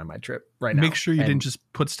something on my trip right now. Make sure you didn't just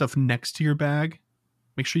put stuff next to your bag.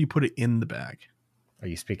 Make sure you put it in the bag. Are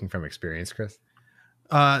you speaking from experience, Chris?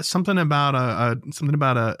 Something about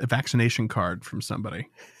a vaccination card from somebody.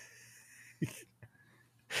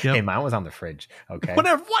 Yep. Hey, mine was on the fridge. Okay.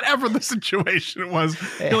 Whatever the situation was.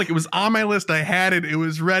 I feel like it was on my list. I had it. It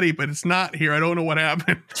was ready, but it's not here. I don't know what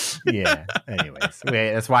happened. Yeah. Anyways,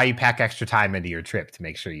 that's why you pack extra time into your trip, to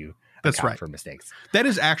make sure you account for mistakes. That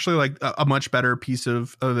is actually like a much better piece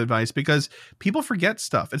of advice, because people forget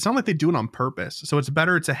stuff. It's not like they do it on purpose. So it's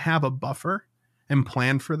better to have a buffer and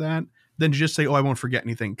plan for that than to just say, oh, I won't forget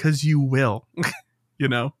anything, because you will. You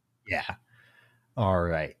know? Yeah. All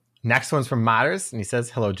right. Next one's from Motters, and he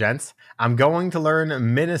says, hello, gents. I'm going to learn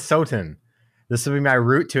Minnesotan. This will be my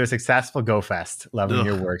route to a successful Go Fest. Loving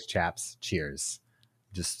your works, chaps. Cheers.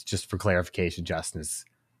 Just for clarification, Justin is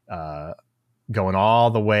going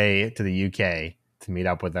all the way to the UK to meet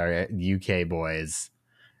up with our UK boys.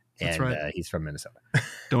 That's and right. He's from Minnesota.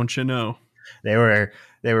 Don't you know? They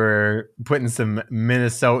were putting some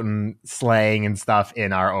Minnesotan slang and stuff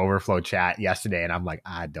in our overflow chat yesterday, and I'm like,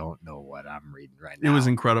 I don't know what I'm reading right now. It was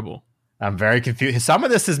incredible. I'm very confused. Some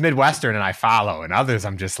of this is Midwestern, and I follow, and others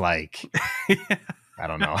I'm just like, I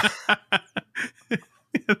don't know.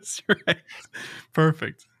 That's right.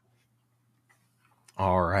 Perfect.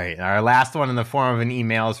 All right. Our last one in the form of an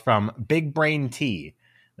email is from Big Brain T.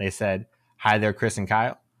 They said, hi there, Chris and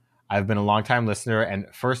Kyle. I've been a longtime listener and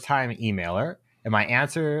first-time emailer, and my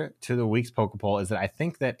answer to the week's Pokepoll is that I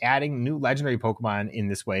think that adding new legendary Pokemon in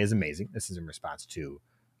this way is amazing. This is in response to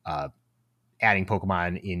adding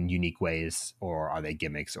Pokemon in unique ways, or are they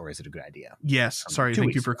gimmicks, or is it a good idea? Yes. Sorry.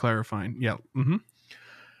 Thank you for clarifying. Yeah. Mm-hmm.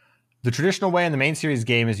 The traditional way in the main series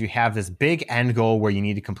game is you have this big end goal where you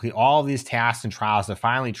need to complete all of these tasks and trials to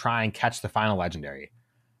finally try and catch the final legendary.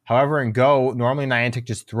 However, in Go, normally Niantic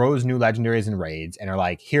just throws new legendaries in raids and are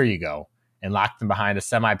like, here you go, and lock them behind a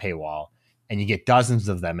semi-paywall, and you get dozens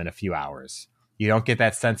of them in a few hours. You don't get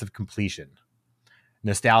that sense of completion,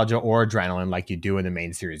 nostalgia, or adrenaline like you do in the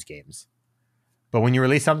main series games. But when you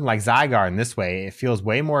release something like Zygarde in this way, it feels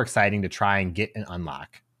way more exciting to try and get an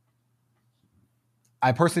unlock.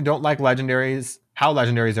 I personally don't like how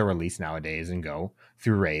legendaries are released nowadays in Go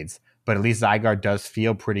through raids, but at least Zygarde does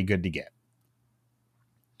feel pretty good to get.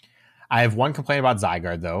 I have one complaint about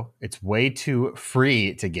Zygarde, though. It's way too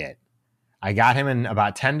free to get. I got him in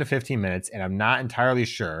about 10 to 15 minutes, and I'm not entirely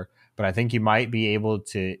sure, but I think you might be able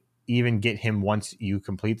to even get him once you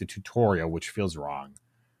complete the tutorial, which feels wrong.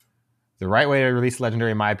 The right way to release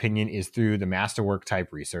Legendary, in my opinion, is through the Masterwork type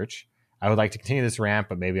research. I would like to continue this rant,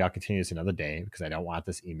 but maybe I'll continue this another day because I don't want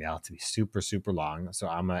this email to be super, super long. So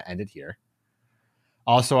I'm going to end it here.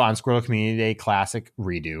 Also on Squirrel Community Day Classic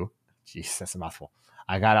Redo. Jeez, that's a mouthful.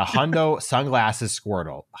 I got a Hundo Sunglasses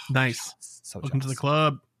Squirtle. Oh, Nice. So Welcome to the jealous.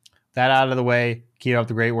 club. That out of the way. Keep up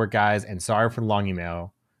the great work, guys. And sorry for the long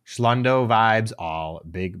email. Schlundo vibes all.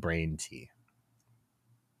 Big brain tea.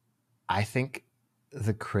 I think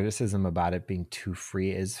the criticism about it being too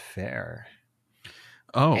free is fair.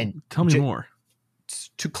 Oh, And tell me more.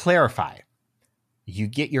 To clarify, you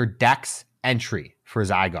get your Dex entry for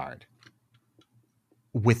Zygarde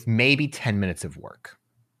with maybe 10 minutes of work.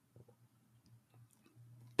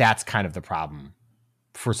 That's kind of the problem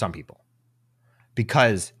for some people.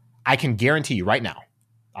 Because I can guarantee you right now,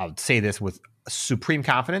 I'll say this with supreme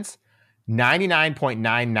confidence,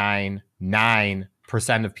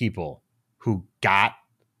 99.999% of people who got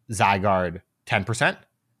Zygarde 10%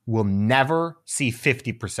 will never see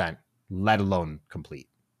 50%, let alone complete.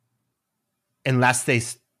 Unless they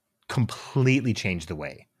completely change the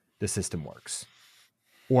way the system works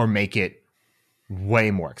or make it way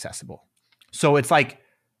more accessible. So it's like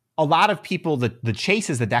a lot of people, the chase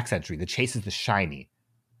is the Dex entry, the chase is the shiny.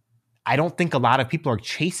 I don't think a lot of people are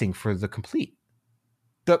chasing for the complete.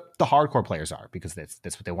 The hardcore players are, because that's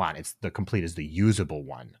what they want. It's the complete is the usable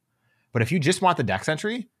one. But if you just want the Dex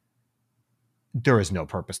entry, there is no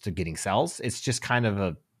purpose to getting cells. It's just kind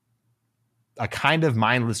of a kind of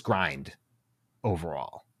mindless grind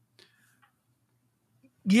overall.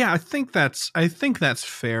 Yeah, I think that's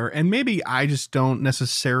fair. And maybe I just don't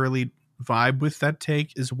necessarily vibe with that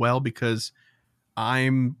take as well, because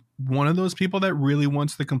I'm one of those people that really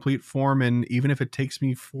wants the complete form. And even if it takes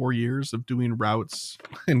me 4 years of doing routes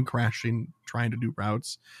and crashing, trying to do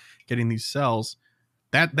routes, getting these cells,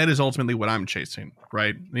 that is ultimately what I'm chasing,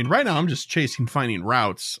 right? I mean, right now I'm just chasing finding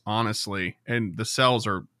routes, honestly. And the cells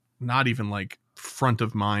are not even like front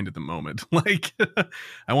of mind at the moment. Like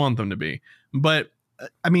I want them to be. But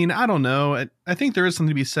I mean, I don't know. I think there is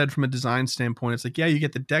something to be said from a design standpoint. It's like, yeah, you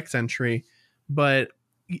get the Dex entry, but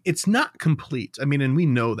it's not complete. I mean, and we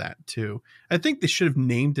know that too. I think they should have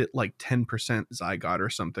named it like 10% Zygarde or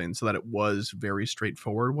something so that it was very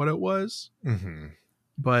straightforward what it was. Mm-hmm.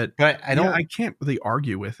 But I can't really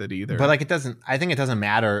argue with it either. But like, I think it doesn't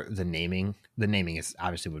matter the naming. The naming is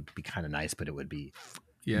obviously would be kind of nice, but it would be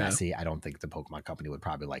messy. I don't think the Pokemon company would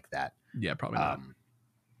probably like that. Yeah, probably not.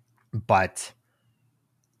 But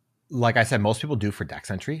like I said, most people do for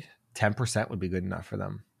Dex entry. 10% would be good enough for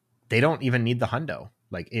them. They don't even need the Hundo.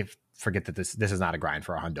 Like, forget that this is not a grind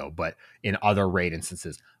for a Hundo, but in other raid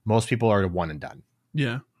instances, most people are one and done.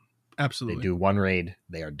 Yeah, absolutely. They do one raid,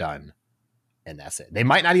 they are done, and that's it. They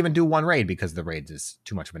might not even do one raid because the raids is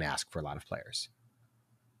too much of an ask for a lot of players.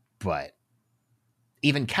 But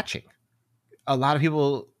even catching, a lot of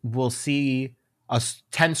people will see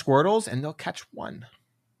 10 Squirtles and they'll catch one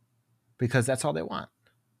because that's all they want.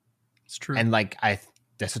 It's true. And like,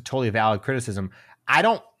 that's a totally valid criticism. I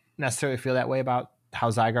don't necessarily feel that way about how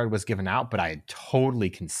Zygarde was given out, but I totally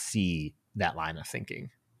can see that line of thinking.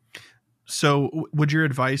 So would your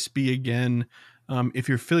advice be, again, if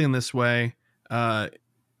you're feeling this way,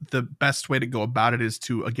 the best way to go about it is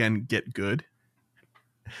to, again, get good?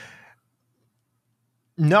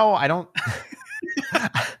 No, I don't.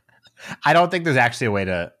 I don't think there's actually a way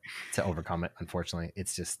to overcome it. Unfortunately,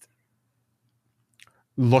 it's just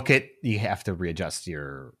you have to readjust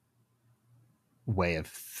your way of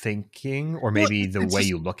thinking, or maybe the way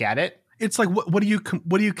you look at it. It's like, what do you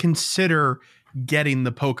consider getting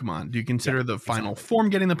the Pokemon? Do you consider the final form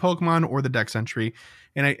getting the Pokemon, or the Dex entry?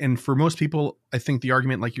 And for most people, I think the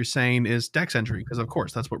argument, like you're saying, is Dex entry, because of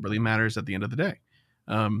course that's what really matters at the end of the day.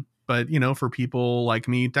 But for people like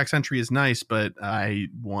me, Dex entry is nice, but I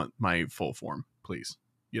want my full form, please.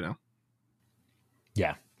 Yeah,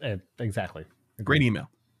 exactly. Great email.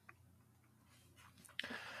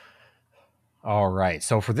 All right.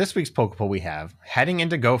 So for this week's Pokepoll, we have, heading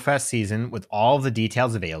into GoFest season with all of the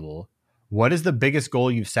details available, what is the biggest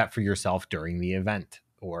goal you've set for yourself during the event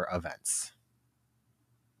or events?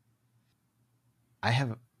 I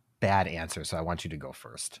have a bad answer, so I want you to go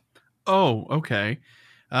first. Oh, okay.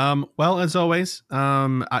 Well, as always,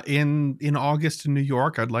 in August in New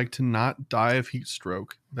York, I'd like to not die of heat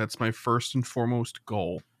stroke. That's my first and foremost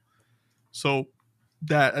goal. So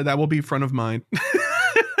that will be front of mind.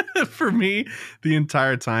 for me the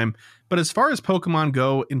entire time. But as far as Pokemon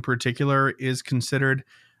Go in particular is considered,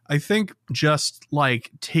 I think just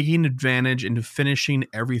like taking advantage and finishing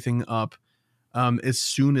everything up as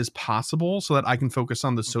soon as possible so that I can focus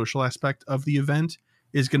on the social aspect of the event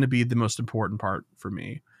is going to be the most important part for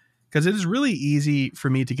me. Because it is really easy for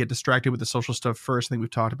me to get distracted with the social stuff first. I think we've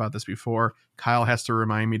talked about this before. Kyle has to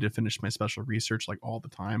remind me to finish my special research like all the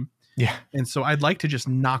time. Yeah. And so I'd like to just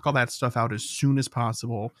knock all that stuff out as soon as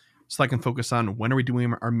possible so I can focus on when are we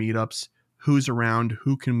doing our meetups, who's around,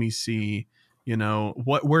 who can we see, you know,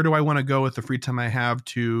 where do I want to go with the free time I have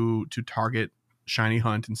to target shiny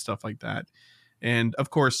hunt and stuff like that. And of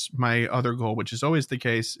course, my other goal, which is always the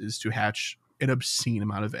case, is to hatch an obscene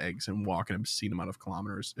amount of eggs and walk an obscene amount of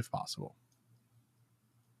kilometers if possible.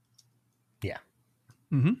 Yeah.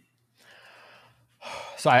 Mm-hmm.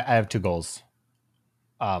 So I have two goals.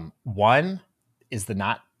 One is the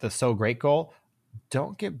not the so great goal.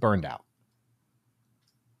 Don't get burned out.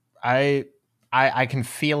 I can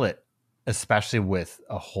feel it, especially with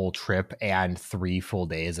a whole trip and 3 full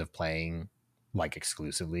days of playing like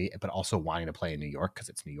exclusively, but also wanting to play in New York because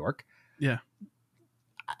it's New York. Yeah.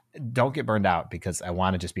 Don't get burned out because I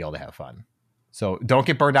want to just be able to have fun. So don't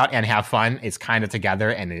get burned out and have fun. It's kind of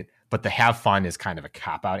together, but the have fun is kind of a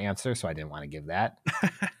cop-out answer, so I didn't want to give that.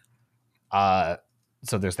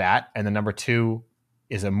 So there's that. And then number 2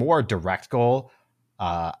 is a more direct goal.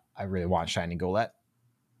 I really want Shiny Golett.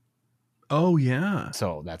 Oh, yeah.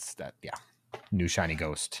 So that's that. Yeah. New Shiny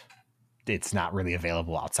Ghost. It's not really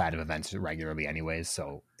available outside of events regularly anyways,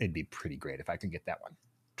 so it'd be pretty great if I could get that one.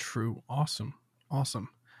 True. Awesome.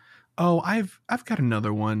 Oh, I've got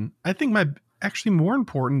another one. I think actually more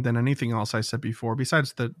important than anything else I said before,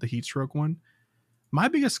 besides the heat stroke one, my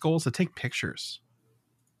biggest goal is to take pictures.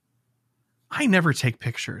 I never take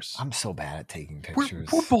pictures. I'm so bad at taking pictures.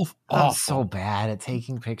 We're both awful. I'm so bad at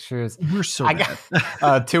taking pictures. We're so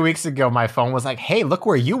bad. 2 weeks ago, my phone was like, hey, look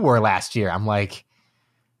where you were last year. I'm like,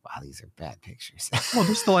 wow, these are bad pictures. Well,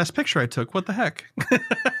 this is the last picture I took. What the heck?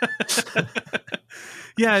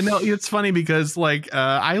 Yeah, no, it's funny because like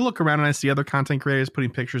I look around and I see other content creators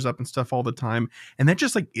putting pictures up and stuff all the time. And that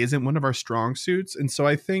just like isn't one of our strong suits. And so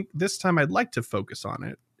I think this time I'd like to focus on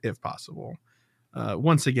it if possible.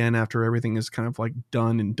 Once again, after everything is kind of like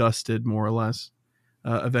done and dusted more or less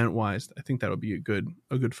event wise, I think that would be a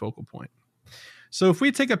good focal point. So if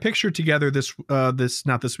we take a picture together this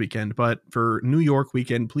not this weekend, but for New York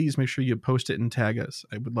weekend, please make sure you post it and tag us.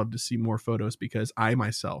 I would love to see more photos because I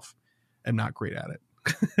myself am not great at it.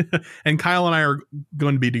 And Kyle and I are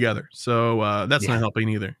going to be together. So that's not helping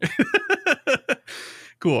either.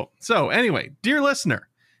 Cool. So anyway, dear listener,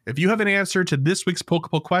 if you have an answer to this week's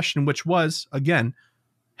Pokeball question, which was, again,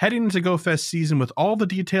 heading into GoFest season with all the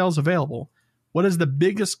details available, what is the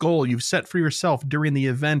biggest goal you've set for yourself during the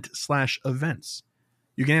event/events?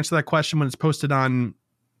 You can answer that question when it's posted on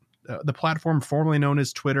the platform formerly known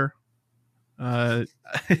as Twitter at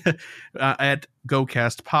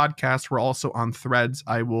GoCast Podcast. We're also on Threads.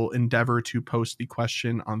 I will endeavor to post the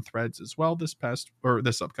question on Threads as well this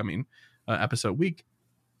upcoming episode week.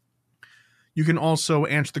 You can also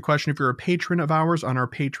answer the question if you're a patron of ours on our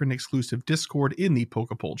patron exclusive Discord in the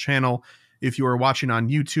Pokepole channel. If you are watching on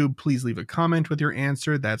YouTube, please leave a comment with your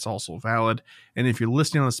answer. That's also valid. And if you're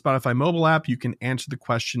listening on the Spotify mobile app, you can answer the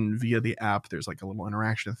question via the app. There's like a little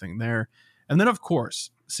interaction thing there. And then, of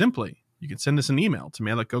course, simply, you can send us an email to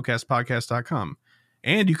mail@gocastpodcast.com.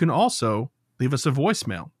 And you can also leave us a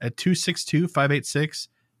voicemail at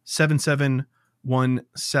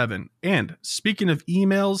 262-586-7717. And speaking of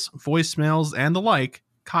emails, voicemails, and the like,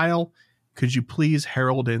 Kyle, could you please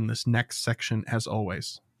herald in this next section as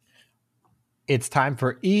always? It's time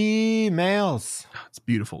for emails. It's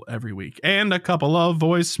beautiful every week. And a couple of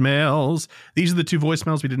voicemails. These are the 2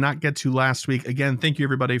 voicemails we did not get to last week. Again, thank you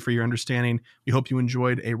everybody for your understanding. We hope you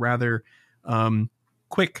enjoyed a rather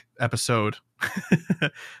quick episode.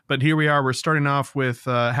 But here we are. We're starting off with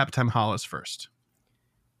Happy Time Hollis first.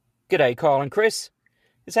 G'day, Kyle and Chris.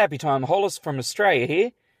 It's Happy Time Hollis from Australia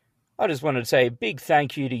here. I just wanted to say a big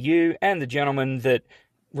thank you to you and the gentleman that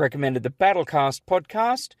recommended the Battlecast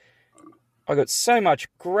podcast. I got so much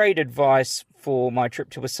great advice for my trip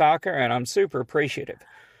to Osaka, and I'm super appreciative.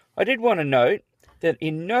 I did want to note that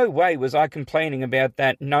in no way was I complaining about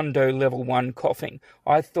that Nundo level 1 coughing.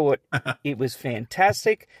 I thought it was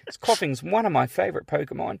fantastic. Coughing's one of my favourite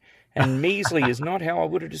Pokemon, and measly is not how I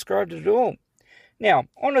would have described it at all. Now,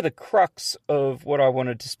 on to the crux of what I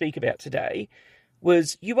wanted to speak about today,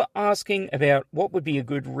 was you were asking about what would be a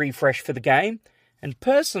good refresh for the game, and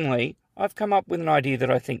personally, I've come up with an idea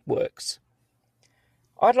that I think works.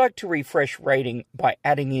 I'd like to refresh raiding by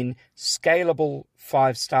adding in scalable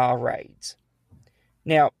 5-star raids.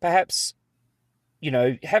 Now, perhaps,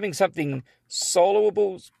 having something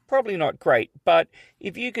soloable is probably not great, but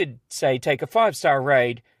if you could, say, take a 5-star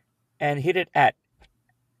raid and hit it at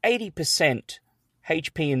 80%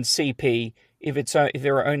 HP and CP if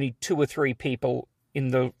there are only 2 or 3 people in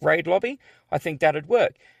the raid lobby, I think that'd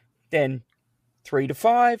work. Then 3 to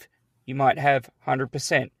 5, you might have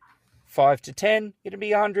 100%. 5 to 10, it'd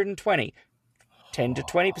be 120. 10 to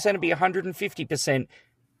 20%, it'd be 150%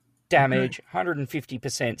 damage, 150%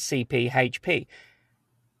 CP, HP.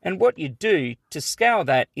 And what you do to scale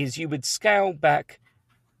that is you would scale back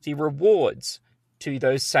the rewards to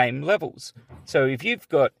those same levels. So if you've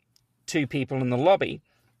got 2 people in the lobby,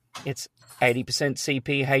 it's 80%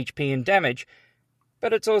 CP, HP, and damage,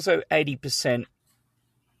 but it's also 80%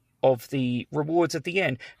 of the rewards at the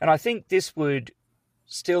end. And I think this would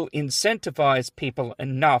still incentivize people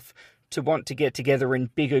enough to want to get together in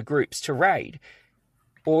bigger groups to raid.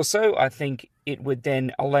 Also, I think it would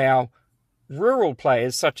then allow rural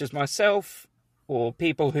players such as myself or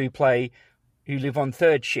people who live on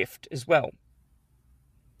third shift as well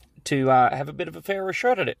to have a bit of a fairer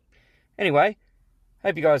shot at it. Anyway,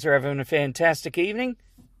 hope you guys are having a fantastic evening.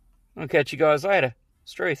 I'll catch you guys later.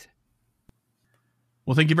 Struth.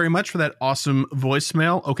 Well, thank you very much for that awesome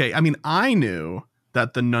voicemail. Okay, I mean, I knew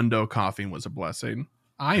that the Nundo coughing was a blessing.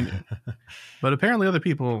 I knew. But apparently other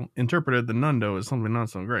people interpreted the Nundo as something not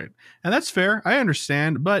so great. And that's fair. I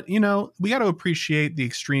understand. But, we got to appreciate the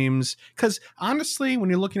extremes. Because honestly, when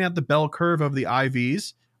you're looking at the bell curve of the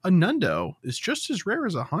IVs, a Nundo is just as rare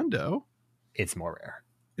as a Hundo. It's more rare.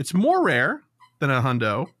 It's more rare than a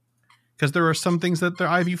Hundo. Because there are some things that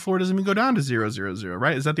their IV floor doesn't even go down to 000,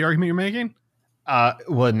 right? Is that the argument you're making?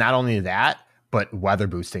 Well, not only that, but weather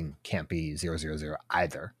boosting can't be 000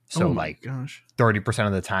 either. So gosh, 30%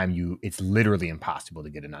 of the time it's literally impossible to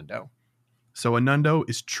get a Nundo. So a Nundo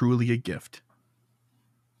is truly a gift.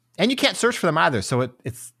 And you can't search for them either. So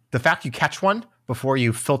it's the fact you catch one before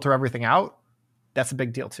you filter everything out, that's a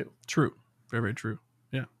big deal too. True. Very, very true.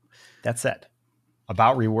 Yeah. That said,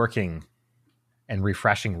 about reworking and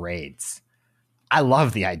refreshing raids, I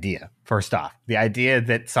love the idea. First off, the idea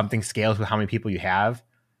that something scales with how many people you have,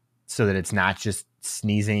 so that it's not just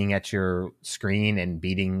sneezing at your screen and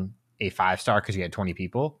beating a 5-star because you had 20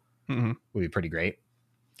 people would be pretty great.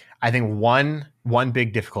 I think one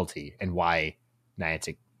big difficulty and why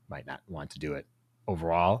Niantic might not want to do it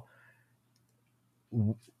overall,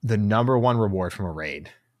 the number one reward from a raid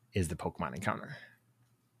is the Pokemon encounter.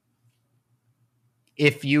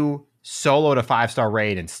 If you soloed a 5-star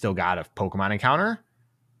raid and still got a Pokemon encounter,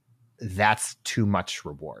 that's too much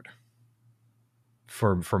reward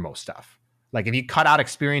for most stuff. Like if you cut out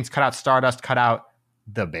experience, cut out Stardust, cut out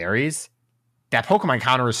the berries, that Pokemon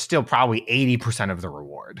encounter is still probably 80% of the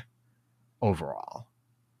reward overall.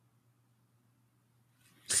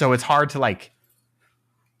 So it's hard to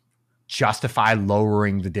justify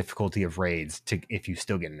lowering the difficulty of raids if you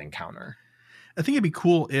still get an encounter. I think it'd be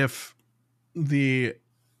cool if the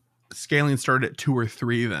scaling started at 2 or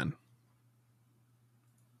 3 then.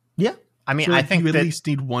 Yeah. I mean, so I think you at least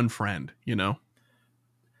need one friend,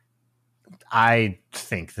 I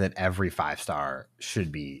think that every 5-star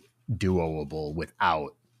should be duoable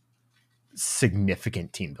without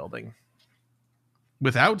significant team building.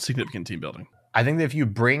 Without significant team building? I think that if you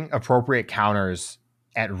bring appropriate counters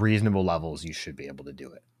at reasonable levels, you should be able to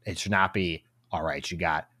do it. It should not be, all right, you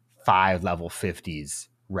got 5 level 50s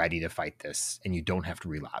ready to fight this, and you don't have to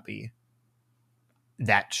relobby.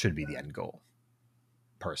 That should be the end goal,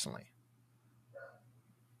 personally.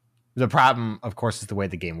 The problem, of course, is the way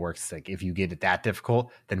the game works. Like, if you get it that difficult,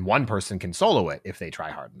 then one person can solo it if they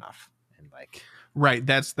try hard enough. And right,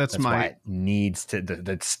 that's why it needs to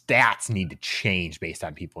the stats need to change based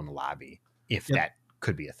on people in the lobby, if that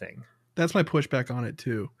could be a thing. That's my pushback on it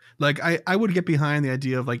too. Like, I would get behind the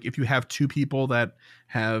idea of if you have 2 people that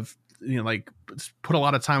have put a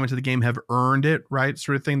lot of time into the game, have earned it, right,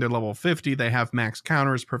 sort of thing. They're level 50, they have max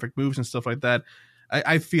counters, perfect moves, and stuff like that.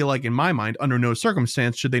 I feel like, in my mind, under no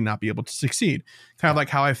circumstance should they not be able to succeed. Kind of like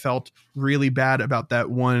how I felt really bad about that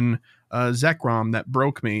one Zekrom that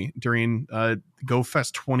broke me during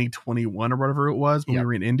GoFest 2021 or whatever it was when we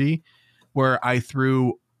were in Indy, where I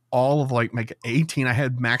threw all of like 18. I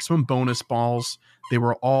had maximum bonus balls. They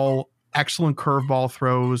were all excellent curveball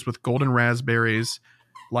throws with golden raspberries.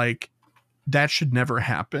 That should never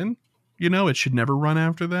happen. It should never run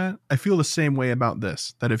after that. I feel the same way about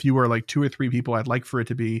this, that if you were 2 or 3 people, I'd like for it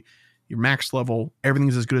to be your max level.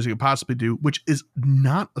 Everything's as good as you could possibly do, which is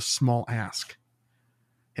not a small ask.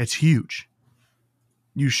 It's huge.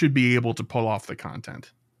 you should be able to pull off the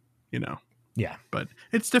content, Yeah. but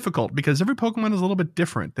it's difficult because every Pokemon is a little bit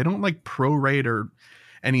different. They don't like prorate or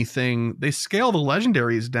anything. They scale the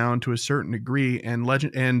legendaries down to a certain degree, and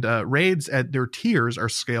raids at their tiers are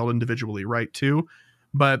scaled individually, right, too.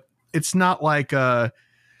 But it's not like a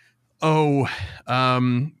Mewtwo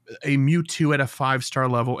at a 5-star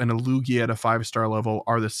level and a Lugia at a 5-star level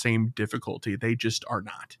are the same difficulty. They just are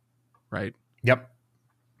not, right? Yep.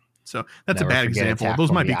 So that's Never a bad forget example. attack Those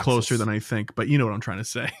from might the be closer axis. than I think, but you know what I'm trying to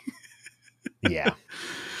say. Yeah.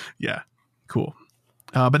 Yeah, cool.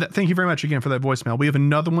 But thank you very much again for that voicemail. We have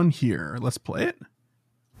another one here. Let's play it.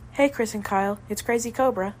 Hey Chris and Kyle, it's Crazy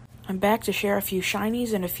Cobra. I'm back to share a few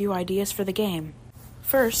shinies and a few ideas for the game.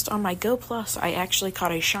 First, on my Go Plus, I actually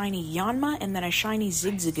caught a shiny Yanma and then a shiny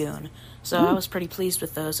Zigzagoon, so I was pretty pleased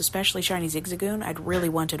with those, especially shiny Zigzagoon. I'd really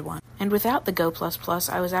wanted one. And without the Go Plus Plus,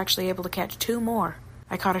 I was actually able to catch 2 more.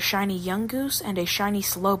 I caught a shiny Yungoos and a shiny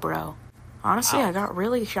Slowbro. Honestly, I got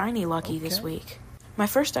really shiny lucky this week. My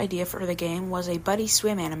first idea for the game was a buddy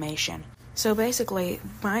swim animation. So basically,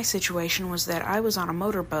 my situation was that I was on a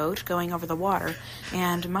motorboat going over the water,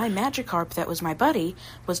 and my Magikarp that was my buddy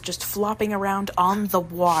was just flopping around on the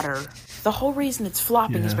water. The whole reason it's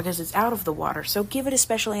flopping is because it's out of the water, so give it a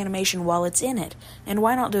special animation while it's in it. And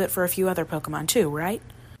why not do it for a few other Pokemon too, right?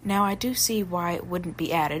 Now, I do see why it wouldn't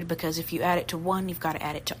be added, because if you add it to one, you've got to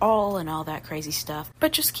add it to all and all that crazy stuff.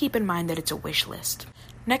 But just keep in mind that it's a wish list.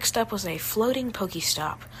 Next up was a floating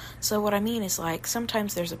Pokestop. So what I mean is, like,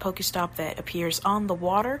 sometimes there's a Pokestop that appears on the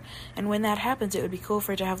water, and when that happens, it would be cool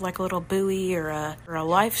for it to have like a little buoy or a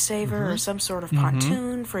lifesaver or some sort of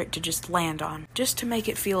pontoon for it to just land on, just to make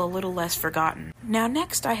it feel a little less forgotten. Now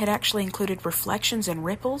next I had actually included reflections and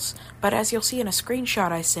ripples, but as you'll see in a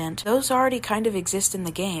screenshot I sent, those already kind of exist in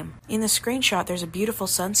the game. In the screenshot there's a beautiful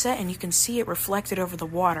sunset and you can see it reflected over the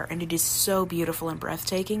water, and it is so beautiful and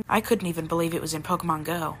breathtaking. I couldn't even believe it was in Pokemon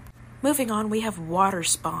Go. Moving on, we have water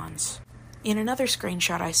spawns. In another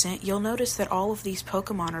screenshot I sent, you'll notice that all of these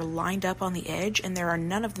Pokemon are lined up on the edge and there are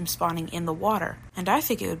none of them spawning in the water. And I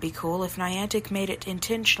think it would be cool if Niantic made it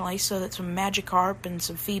intentionally so that some Magikarp and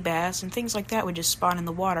some Feebas and things like that would just spawn in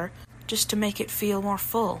the water, just to make it feel more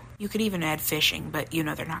full. You could even add fishing, but you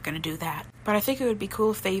know they're not going to do that. But I think it would be cool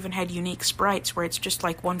if they even had unique sprites where it's just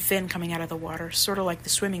like one fin coming out of the water, sort of like the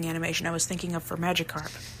swimming animation I was thinking of for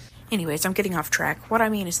Magikarp. Anyways, I'm getting off track. What I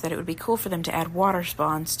mean is that it would be cool for them to add water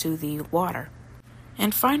spawns to the water.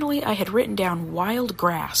 And finally, I had written down wild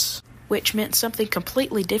grass, which meant something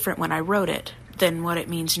completely different when I wrote it than what it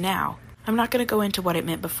means now. I'm not going to go into what it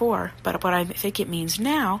meant before, but what I think it means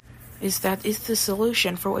now is that it's the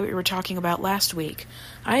solution for what we were talking about last week.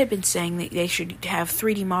 I had been saying that they should have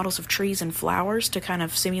 3D models of trees and flowers to kind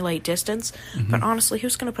of simulate distance, but honestly,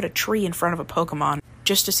 who's going to put a tree in front of a Pokemon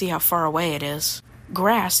just to see how far away it is?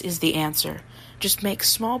 Grass is the answer. Just make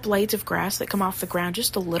small blades of grass that come off the ground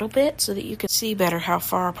just a little bit so that you can see better how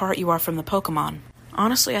far apart you are from the Pokemon.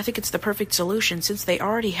 Honestly, I think it's the perfect solution since they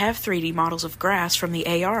already have 3D models of grass from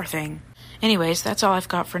the AR thing. Anyways, that's all I've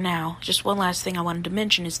got for now. Just one last thing I wanted to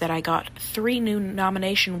mention is that I got 3 new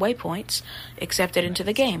nomination waypoints accepted into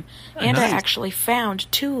the game. And I actually found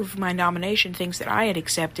 2 of my nomination things that I had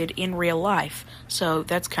accepted in real life. So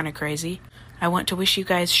that's kind of crazy. I want to wish you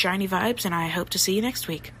guys shiny vibes, and I hope to see you next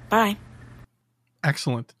week. Bye.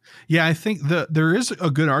 Excellent. Yeah, I think there is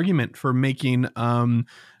a good argument for making,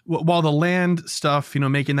 while the land stuff,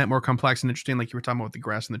 making that more complex and interesting, like you were talking about with the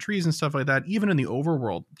grass and the trees and stuff like that, even in the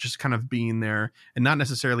overworld, just kind of being there, and not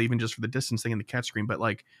necessarily even just for the distance thing in the catch screen, but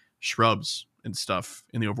like shrubs and stuff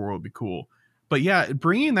in the overworld would be cool. But yeah,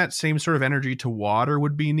 bringing that same sort of energy to water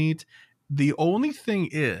would be neat. The only thing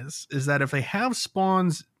is that if they have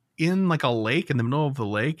spawns in like a lake, in the middle of the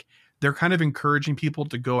lake, they're kind of encouraging people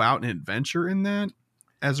to go out and adventure in that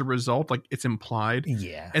as a result, like it's implied.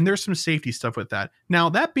 Yeah. And there's some safety stuff with that. Now,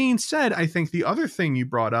 that being said, I think the other thing you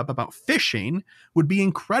brought up about fishing would be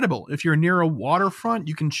incredible. If you're near a waterfront,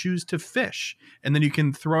 you can choose to fish, and then you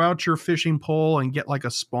can throw out your fishing pole and get like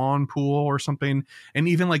a spawn pool or something. And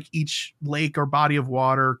even like each lake or body of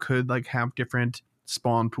water could like have different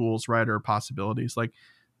spawn pools, right? Or possibilities. Like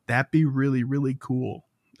that'd be really, really cool.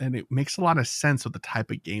 And it makes a lot of sense with the type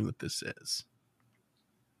of game that this is.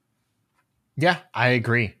 Yeah, I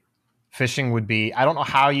agree. Fishing would be, I don't know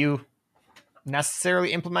how you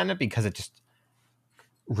necessarily implement it because it just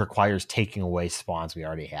requires taking away spawns we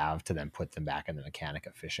already have to then put them back in the mechanic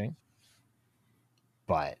of fishing.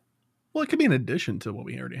 But well, it could be an addition to what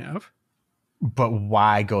we already have. But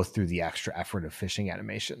why go through the extra effort of fishing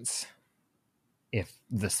animations if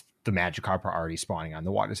the Magikarp are already spawning on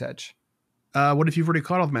the water's edge? What if you've already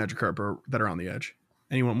caught all the Magikarp that are on the edge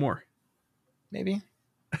and you want more? Maybe.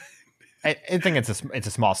 I think it's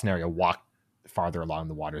a small scenario. Walk farther along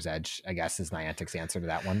the water's edge, I guess, is Niantic's answer to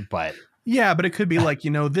that one. But Yeah, but it could be like,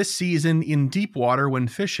 this season in deep water when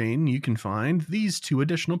fishing, you can find these 2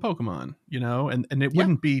 additional Pokemon, and it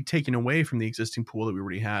wouldn't be taken away from the existing pool that we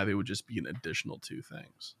already have. It would just be an additional 2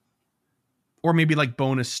 things. Or maybe like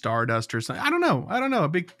bonus Stardust or something. I don't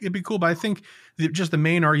know. It'd be cool. But I think just the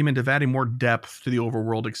main argument of adding more depth to the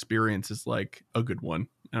overworld experience is like a good one.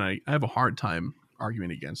 And I have a hard time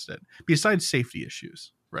arguing against it. Besides safety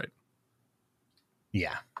issues. Right.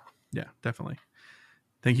 Yeah. Yeah, definitely.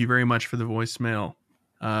 Thank you very much for the voicemail.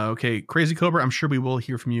 Okay, Crazy Cobra, I'm sure we will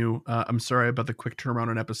hear from you. I'm sorry about the quick turnaround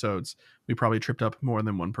on episodes. We probably tripped up more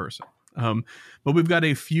than one person. But we've got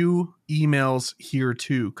a few emails here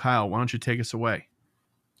too. Kyle, why don't you take us away?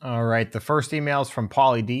 All right. The first email is from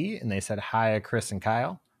Paulie D, and they said, hi, Chris and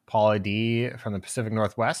Kyle. Paulie D from the Pacific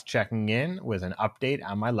Northwest checking in with an update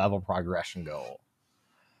on my level progression goal.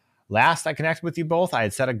 Last I connected with you both, I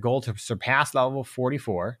had set a goal to surpass level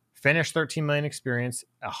 44, finish 13 million experience,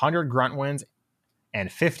 100 grunt wins, and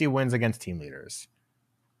 50 wins against team leaders.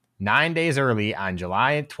 9 days early on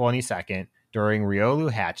July 22nd, during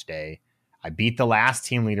Riolu Hatch Day, I beat the last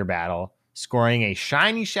team leader battle, scoring a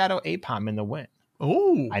shiny Shadow Apom in the win.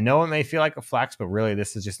 Oh, I know it may feel like a flex, but really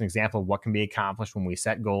this is just an example of what can be accomplished when we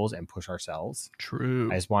set goals and push ourselves.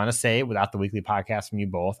 true. I just want to say, without the weekly podcast from you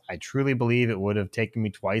both, I truly believe it would have taken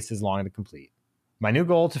me twice as long to complete. My new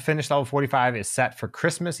goal to finish level 45 is set for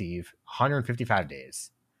Christmas Eve, 155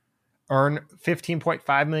 days. Earn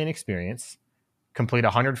 15.5 million experience, complete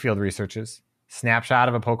 100 field researches, snapshot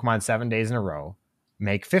of a Pokemon 7 days in a row,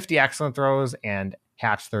 make 50 excellent throws, and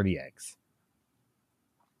hatch 30 eggs.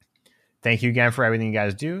 Thank you again for everything you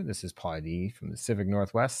guys do. This is Paulie D from the Pacific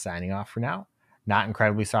Northwest signing off for now. Not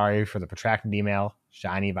incredibly sorry for the protracted email.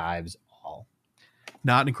 Shiny vibes all.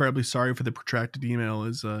 Not incredibly sorry for the protracted email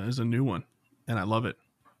is a new one, and I love it.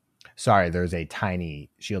 Sorry, there's a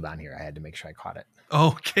tiny shield on here. I had to make sure I caught it.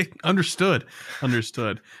 Okay, understood.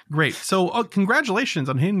 Great. So, congratulations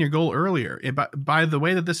on hitting your goal earlier. By the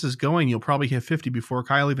way that this is going, you'll probably hit 50 before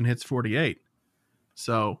Kyle even hits 48.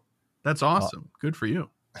 So, that's awesome. Good for you.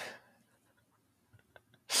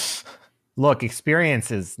 Look, experience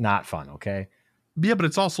is not fun, okay? Yeah, but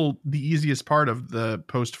it's also the easiest part of the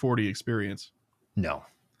post 40 experience. No.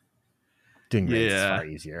 Doing raids is Yeah. far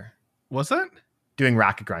easier. What's that? Doing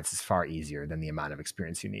rocket grunts is far easier than the amount of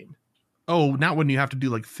experience you need. Oh, not when you have to do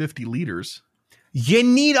like 50 liters. You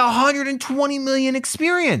need 120 million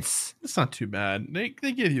experience. It's not too bad. They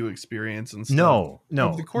give you experience and stuff. No.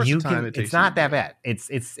 Over the course of time, it takes it's not that bad.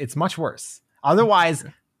 It's much worse. Otherwise,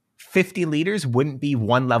 50 liters wouldn't be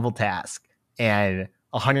one level task, and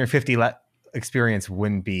 150 experience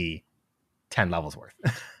wouldn't be 10 levels worth.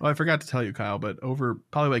 Well, I forgot to tell you, Kyle, but over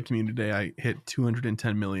Polywag Community Day, I hit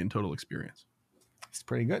 210 million total experience. It's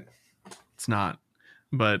pretty good. It's not,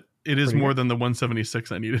 but it is Pretty more good. than the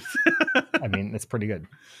 176 I needed. I mean, it's pretty good.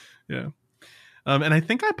 Yeah. And I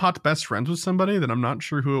think I popped best friends with somebody that I'm not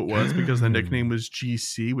sure who it was because the nickname was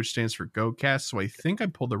GC, which stands for GoCast. So I think I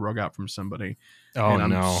pulled the rug out from somebody. Oh, and I'm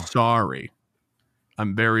no. sorry.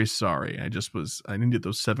 I'm very sorry. I needed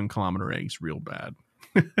those 7-kilometer eggs real bad.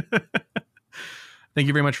 Thank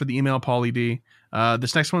you very much for the email, Paulie D.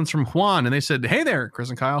 This next one's from Juan, and they said, hey there, Chris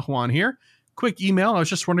and Kyle, Juan here. Quick email. I was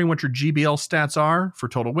just wondering what your GBL stats are for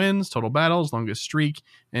total wins, total battles, longest streak,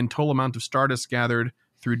 and total amount of Stardust gathered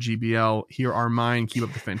through GBL. Here are mine. Keep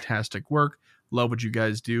up the fantastic work. Love what you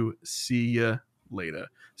guys do. See ya later.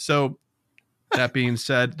 So that being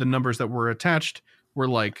said, the numbers that were attached were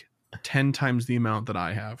like 10 times the amount that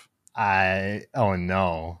I have. Oh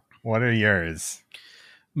no. What are yours?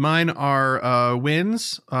 Mine are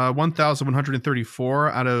wins,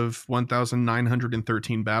 1,134 out of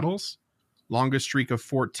 1,913 battles. Longest streak of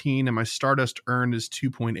 14, and my Stardust earned is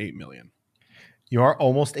 2.8 million. You're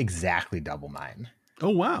almost exactly double mine. Oh,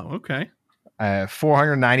 wow. Okay.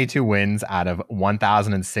 492 wins out of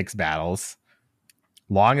 1,006 battles.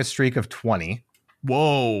 Longest streak of 20.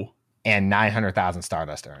 Whoa. And 900,000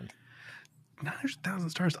 Stardust earned. 900,000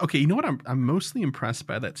 stars. Okay, you know what? I'm mostly impressed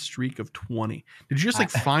by that streak of 20. Did you just like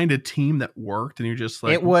find a team that worked and you're just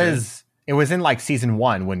like... It was in like season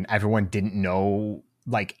 1 when everyone didn't know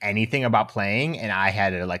like anything about playing, and I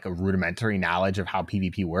had a rudimentary knowledge of how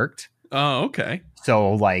PvP worked. Oh, okay.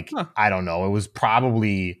 So I don't know. It was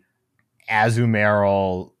probably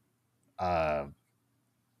Azumarill.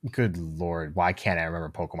 Good Lord. Why can't I remember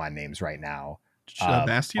Pokemon names right now?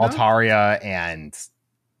 Bastiodon? Altaria and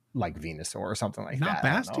like Venusaur or something like Not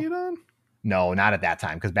that. Bastiodon? No, not at that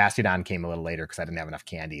time, because Bastiodon came a little later because I didn't have enough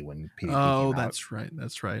candy when PvP came out.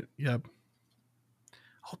 That's right. Yep.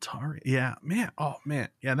 Altari. Yeah, man. Oh man.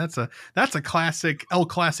 Yeah, that's a classic El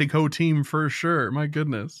Clasico team for sure. My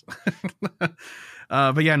goodness.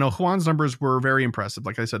 But yeah, no, Juan's numbers were very impressive.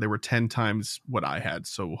 Like I said, they were 10 times what I had.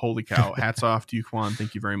 So holy cow. Hats off to you, Juan.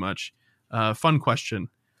 Thank you very much. Fun question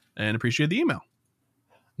and appreciate the email.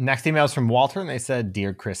 Next email is from Walter, and they said,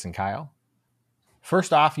 Dear Chris and Kyle,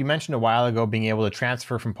 first off, you mentioned a while ago being able to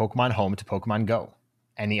transfer from Pokemon Home to Pokemon Go.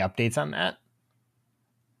 Any updates on that?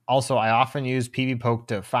 Also, I often use PvPoke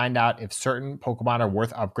to find out if certain Pokemon are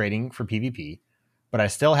worth upgrading for PvP, but I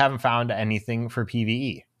still haven't found anything for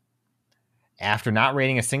PvE. After not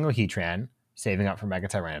rating a single Heatran, saving up for Mega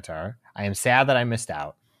Tyranitar, I am sad that I missed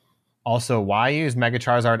out. Also, why use Mega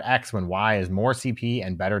Charizard X when Y is more CP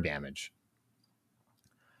and better damage?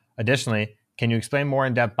 Additionally, can you explain more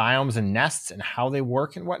in-depth biomes and nests and how they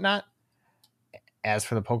work and whatnot? As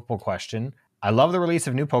for the Pokeball question, I love the release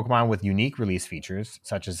of new Pokemon with unique release features,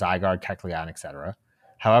 such as Zygarde, Kecleon, etc.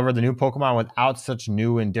 However, the new Pokemon without such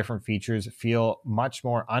new and different features feel much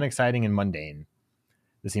more unexciting and mundane.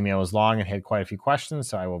 This email was long and had quite a few questions,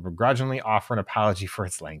 so I will begrudgingly offer an apology for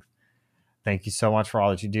its length. Thank you so much for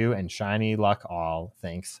all that you do, and shiny luck all.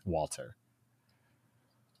 Thanks, Walter.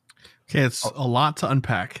 Okay, it's a lot to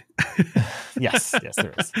unpack. Yes,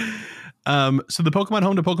 there is. So the Pokemon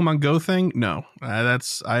Home to Pokemon Go thing, no, I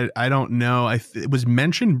don't know. It was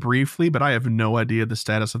mentioned briefly, but I have no idea the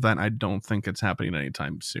status of that. I don't think it's happening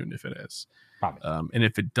anytime soon. If it is, probably. And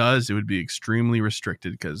if it does, it would be extremely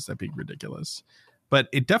restricted because that'd be ridiculous. But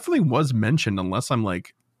it definitely was mentioned, unless I'm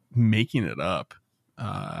like making it up,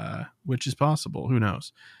 which is possible. Who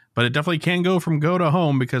knows? But it definitely can go from Go to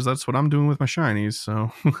Home because that's what I'm doing with my shinies.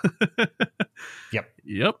 So, Yep.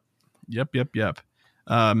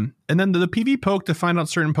 And then the PvPoke to find out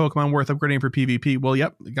certain Pokemon worth upgrading for PvP. Well,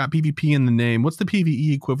 yep, got PvP in the name. What's the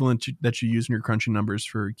PvE equivalent that you use in your crunching numbers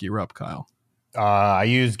for Gear Up, Kyle? I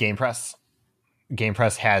use GamePress.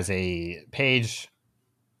 GamePress has a page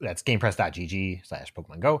that's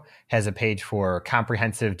gamepress.gg/Pokemon Go, has a page for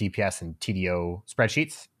comprehensive DPS and TDO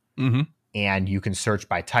spreadsheets. Mm-hmm. And you can search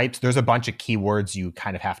by types. There's a bunch of keywords you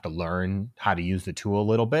kind of have to learn how to use the tool a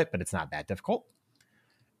little bit, but it's not that difficult.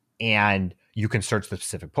 And you can search the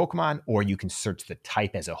specific Pokemon, or you can search the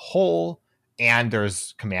type as a whole. And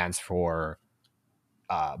there's commands for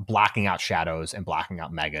blocking out shadows and blocking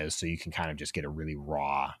out megas, so you can kind of just get a really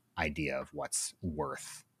raw idea of what's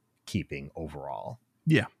worth keeping overall.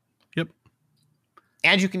 Yeah. Yep.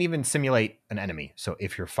 And you can even simulate an enemy. So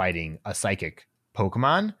if you're fighting a psychic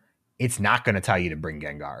Pokemon, it's not going to tell you to bring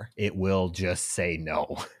Gengar. It will just say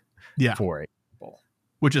no. Yeah. For it.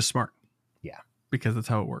 Which is smart. Yeah. Because that's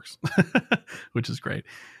how it works. Which is great.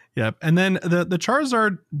 Yep. And then the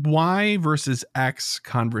Charizard Y versus X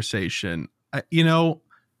conversation.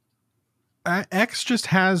 X just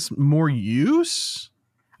has more use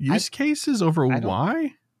cases over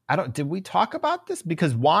Y. Did we talk about this?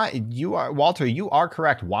 Because Walter, you are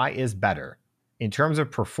correct. Y is better. In terms of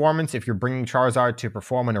performance, if you're bringing Charizard to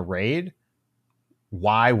perform in a raid,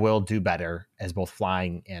 Y will do better as both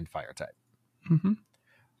flying and fire type. Mm-hmm.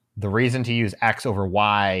 The reason to use X over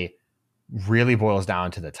Y really boils down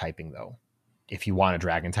to the typing, though. If you want a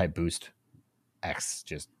dragon type boost, X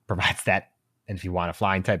just provides that. And if you want a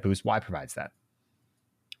flying type boost, Y provides that.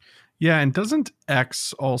 Yeah, and doesn't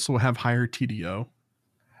X also have higher TDO?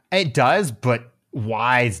 It does, but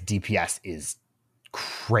Y's DPS is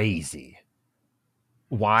crazy.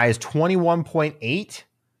 Y is 21.8,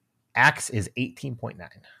 X is 18.9.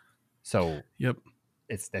 So yep,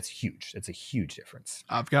 that's huge. It's a huge difference.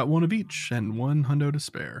 I've got one of each and one hundo to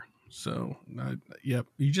spare. So yep,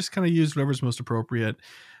 you just kind of use whatever's most appropriate.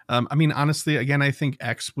 I mean, honestly, again, I think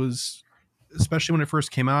X was, especially when it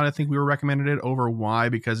first came out, I think we were recommended it over Y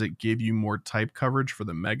because it gave you more type coverage for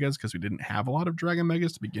the megas because we didn't have a lot of Dragon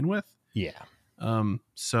Megas to begin with. Yeah.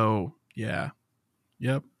 So yeah.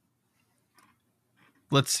 Yep.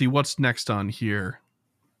 Let's see what's next on here.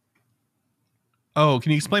 Oh,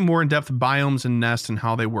 can you explain more in depth biomes and nests and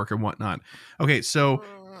how they work and whatnot? Okay, so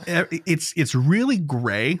it's really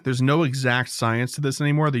gray. There's no exact science to this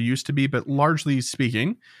anymore. There used to be, but largely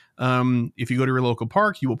speaking, if you go to your local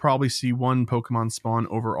park, you will probably see one Pokemon spawn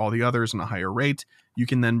over all the others in a higher rate. You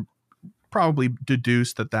can then probably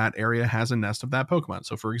deduce that area has a nest of that Pokemon.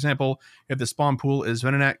 So, for example, if the spawn pool is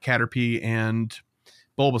Venonat, Caterpie, and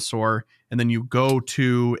Bulbasaur, and then you go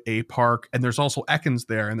to a park and there's also Ekans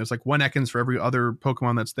there, and there's like one Ekans for every other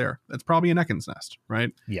Pokemon that's there. That's probably an Ekans nest,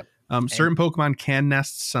 right? Yep. Certain Pokemon can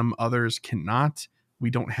nest, some others cannot. We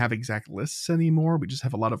don't have exact lists anymore. We just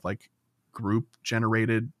have a lot of like group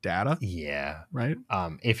generated data. Yeah. Right.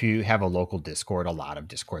 If you have a local Discord, a lot of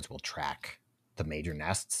Discords will track the major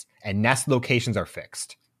nests, and nest locations are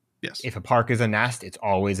fixed. Yes. If a park is a nest, it's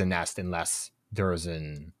always a nest unless there's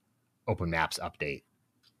an open maps update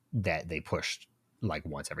that they pushed like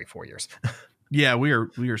once every 4 years. Yeah, we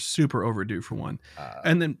are super overdue for one.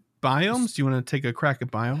 And then biomes. Do you want to take a crack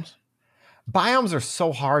at biomes? Biomes are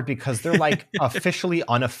so hard because they're like officially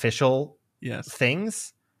unofficial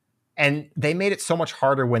things. And they made it so much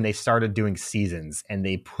harder when they started doing seasons and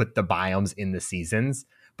they put the biomes in the seasons,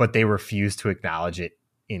 but they refuse to acknowledge it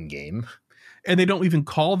in game. And they don't even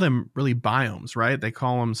call them really biomes, right? They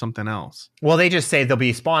call them something else. Well, they just say they'll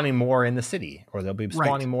be spawning more in the city or they'll be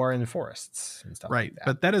spawning more in the forests and stuff like that.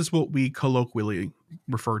 But that is what we colloquially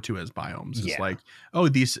refer to as biomes. It's like, oh,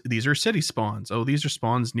 these are city spawns. Oh, these are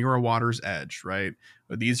spawns near a water's edge, right?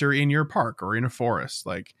 Or these are in your park or in a forest.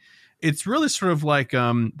 Like, it's really sort of like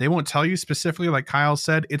they won't tell you specifically, like Kyle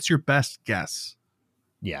said, it's your best guess.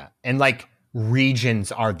 Yeah. And like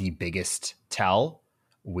regions are the biggest tell.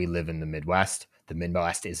 We live in the Midwest. The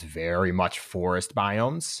Midwest is very much forest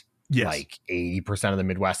biomes. Yes. Like 80% of the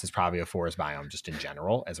Midwest is probably a forest biome just in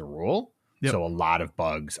general as a rule. Yep. So a lot of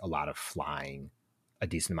bugs, a lot of flying, a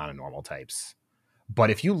decent amount of normal types.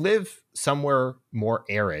 But if you live somewhere more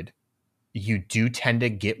arid, you do tend to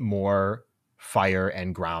get more fire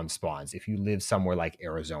and ground spawns. If you live somewhere like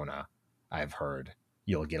Arizona, I've heard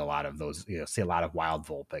you'll get a lot of those, see a lot of wild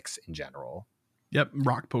Vulpix in general. Yep.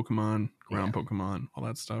 Rock Pokemon, ground Pokemon, all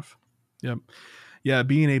that stuff. Yep. Yeah.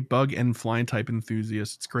 Being a bug and flying type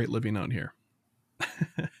enthusiast, it's great living out here.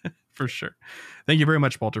 For sure. Thank you very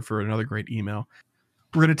much, Walter, for another great email.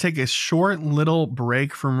 We're going to take a short little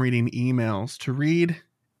break from reading emails to read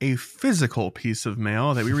a physical piece of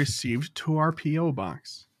mail that we received to our P.O.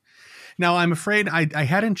 box. Now, I'm afraid I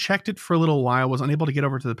hadn't checked it for a little while, was unable to get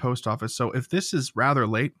over to the post office. So if this is rather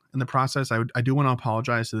late in the process, I do want to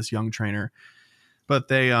apologize to this young trainer. But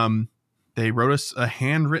they wrote us a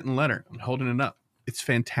handwritten letter. I'm holding it up. It's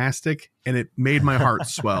fantastic, and it made my heart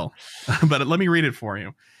swell. But let me read it for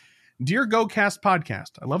you. Dear GoCast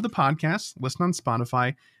Podcast, I love the podcast, listen on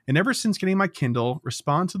Spotify, and ever since getting my Kindle,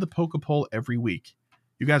 respond to the Pokepoll every week.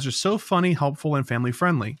 You guys are so funny, helpful, and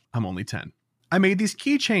family-friendly. I'm only 10. I made these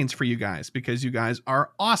keychains for you guys because you guys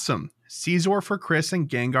are awesome. Caesar for Chris and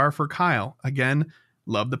Gengar for Kyle. Again,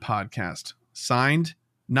 love the podcast. Signed,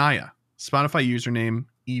 Naya. Spotify username,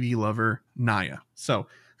 Eevee Lover, Naya. So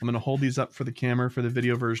I'm going to hold these up for the camera for the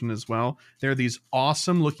video version as well. They're these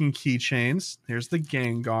awesome looking keychains. Here's the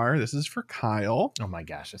Gengar. This is for Kyle. Oh my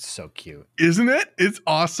gosh, it's so cute. Isn't it? It's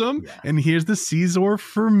awesome. Yeah. And here's the Caesar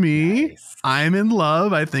for me. Nice. I'm in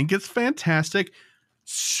love. I think it's fantastic.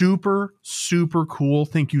 Super, super cool.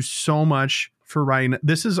 Thank you so much for writing.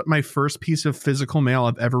 This is my first piece of physical mail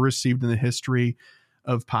I've ever received in the history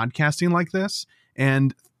of podcasting like this.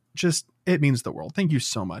 And just, it means the world. Thank you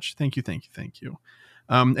so much. Thank you. Thank you. Thank you.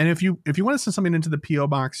 And if you want to send something into the P.O.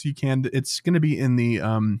 box, you can. It's going to be in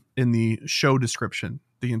the show description,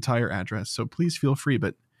 the entire address. So please feel free.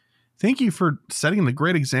 But thank you for setting the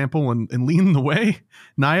great example and leading the way.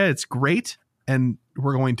 Naya, it's great. And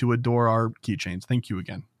we're going to adore our keychains. Thank you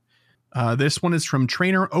again. This one is from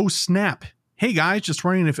Trainer Oh Snap. Hey guys, just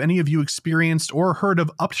wondering if any of you experienced or heard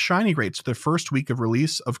of upped shiny rates the first week of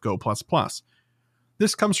release of Go++.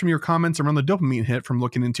 This comes from your comments around the dopamine hit from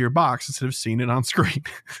looking into your box instead of seeing it on screen.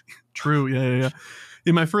 True, yeah.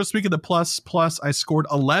 In my first week of the Plus, I scored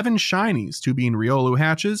 11 shinies, 2 being Riolu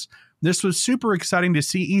hatches. This was super exciting to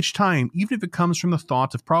see each time, even if it comes from the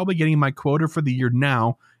thought of probably getting my quota for the year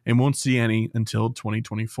now and won't see any until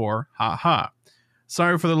 2024. Ha ha.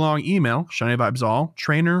 Sorry for the long email. Shiny vibes all.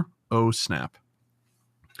 Trainer Oh Snap.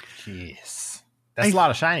 Jeez. That's a lot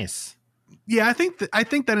of shinies. Yeah, I think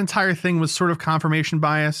that entire thing was sort of confirmation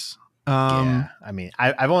bias. Yeah, I mean,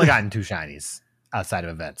 I've only gotten 2 shinies outside of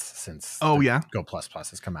events since Go++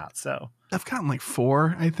 has come out. So I've gotten like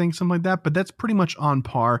 4, I think, something like that. But that's pretty much on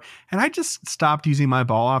par. And I just stopped using my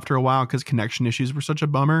ball after a while because connection issues were such a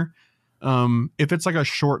bummer. If it's like a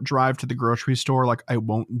short drive to the grocery store, like I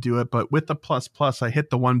won't do it. But with the Plus, I hit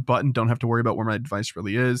the one button, don't have to worry about where my device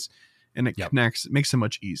really is, and it connects. It makes it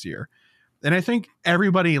much easier. And I think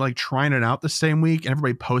everybody like trying it out the same week and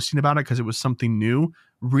everybody posting about it because it was something new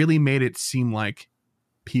really made it seem like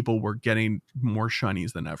people were getting more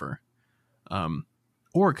shinies than ever.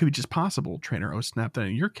 Or it could be just possible, Trainer Oh Snap, that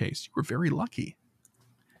in your case, you were very lucky.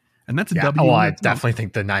 And that's a W. Oh, I definitely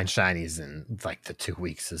think the 9 shinies in like the 2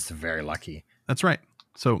 weeks is very lucky. That's right.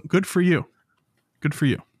 So good for you. Good for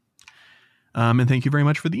you. And thank you very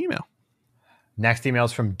much for the email. Next email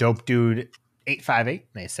is from Dope Dude 858.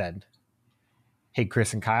 They said, hey,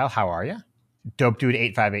 Chris and Kyle, how are you? Dope Dude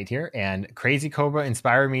 858 here. And Crazy Cobra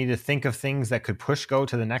inspired me to think of things that could push Go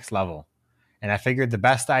to the next level. and I figured the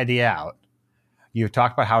best idea out. You've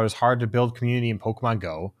talked about how it's hard to build community in Pokemon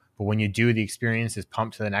Go, but when you do, the experience is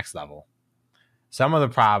pumped to the next level. Some of the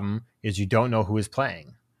problem is you don't know who is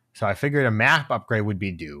playing. So I figured a map upgrade would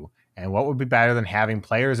be due, and what would be better than having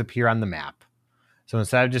players appear on the map? So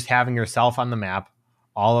instead of just having yourself on the map,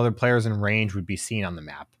 all other players in range would be seen on the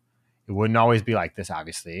map. It wouldn't always be like this,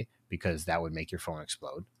 obviously, because that would make your phone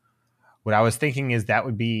explode. What I was thinking is that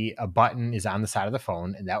would be a button is on the side of the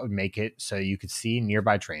phone, and that would make it so you could see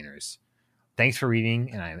nearby trainers. Thanks for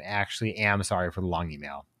reading, and I actually am sorry for the long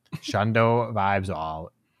email. Shundo vibes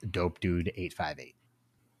all, dope dude 858.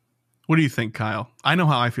 What do you think, Kyle? I know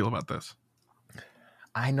how I feel about this.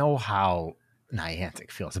 I know how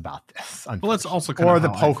Niantic feels about this. Well, that's also or the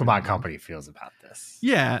Pokemon Company feels about this.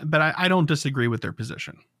 Yeah, but I don't disagree with their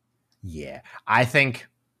position. Yeah, I think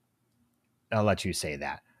I'll let you say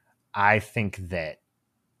that. I think that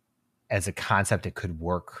as a concept, it could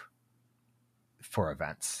work for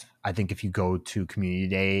events. I think if you go to Community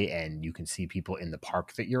Day and you can see people in the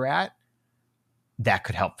park that you're at, that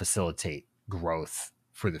could help facilitate growth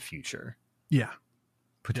for the future. Yeah,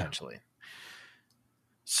 potentially. Yeah.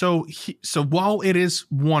 So while it is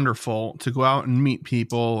wonderful to go out and meet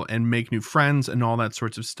people and make new friends and all that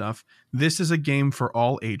sorts of stuff, this is a game for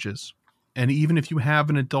all ages. And even if you have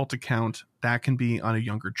an adult account, that can be on a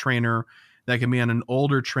younger trainer, that can be on an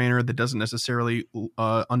older trainer that doesn't necessarily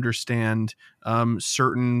understand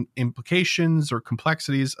certain implications or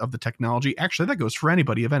complexities of the technology. Actually, that goes for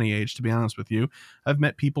anybody of any age, to be honest with you. I've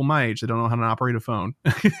met people my age that don't know how to operate a phone.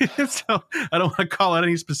 So I don't want to call out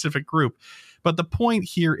any specific group. But the point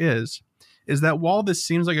here is that while this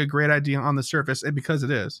seems like a great idea on the surface, and because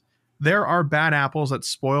it is, there are bad apples that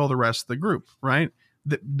spoil the rest of the group, right?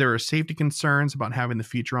 There are safety concerns about having the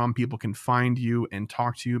feature on. People can find you and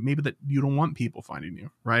talk to you. Maybe that you don't want people finding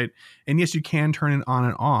you, right? And yes, you can turn it on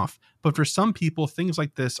and off. But for some people, things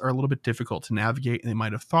like this are a little bit difficult to navigate. And they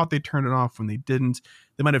might have thought they turned it off when they didn't.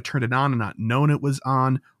 They might have turned it on and not known it was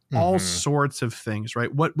on. All sorts of things,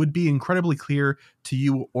 right? What would be incredibly clear to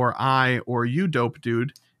you or I or you, dope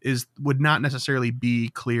dude, would not necessarily be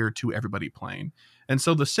clear to everybody playing. And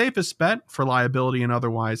so the safest bet for liability and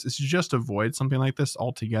otherwise is to just avoid something like this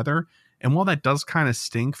altogether. And while that does kind of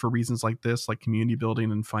stink for reasons like this, like community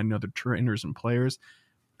building and finding other trainers and players,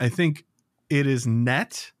 I think it is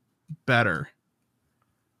net better,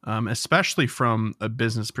 especially from a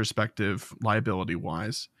business perspective, liability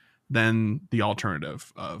wise, than the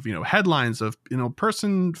alternative of, headlines of,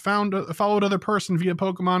 person followed other person via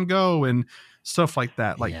Pokemon Go and stuff like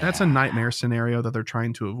that. Like that's a nightmare scenario that they're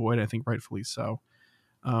trying to avoid. I think rightfully so.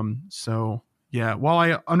 So yeah, while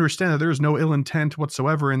I understand that there's no ill intent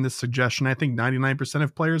whatsoever in this suggestion, I think 99%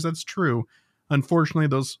 of players, that's true. Unfortunately,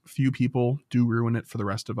 those few people do ruin it for the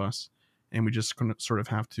rest of us. And we just sort of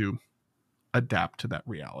have to adapt to that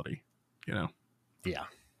reality, Yeah. Yeah.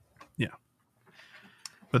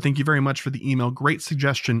 But thank you very much for the email. Great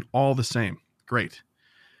suggestion all the same. Great.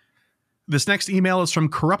 This next email is from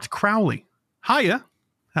Corrupt Crowley. Hiya.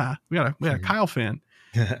 We got a Kyle fan.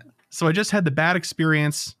 So I just had the bad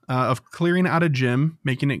experience of clearing out a gym,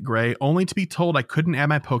 making it gray, only to be told I couldn't add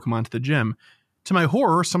my Pokemon to the gym. To my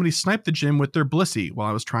horror, somebody sniped the gym with their Blissey while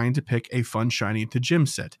I was trying to pick a fun shiny to gym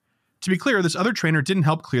sit. To be clear, this other trainer didn't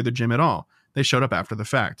help clear the gym at all. They showed up after the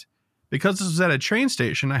fact. Because this was at a train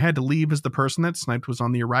station, I had to leave as the person that sniped was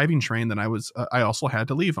on the arriving train that I also had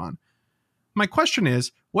to leave on. My question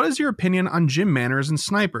is, what is your opinion on gym manners and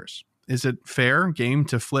snipers? Is it fair game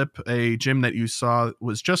to flip a gym that you saw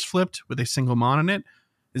was just flipped with a single mon in it?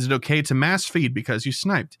 Is it okay to mass feed because you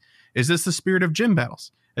sniped? Is this the spirit of gym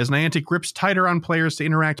battles? As Niantic grips tighter on players to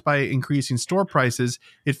interact by increasing store prices,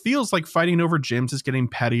 it feels like fighting over gyms is getting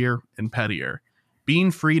pettier and pettier.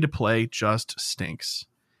 Being free to play just stinks.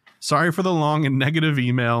 Sorry for the long and negative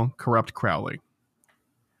email, Corrupt Crowley.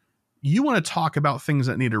 You want to talk about things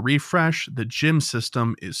that need a refresh? The gym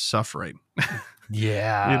system is suffering.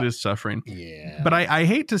 Yeah. It is suffering. Yeah. But I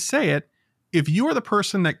hate to say it. If you are the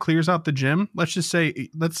person that clears out the gym, let's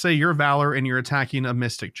say you're Valor and you're attacking a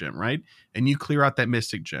Mystic gym, right? And you clear out that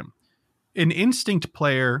Mystic gym. An Instinct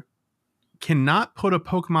player cannot put a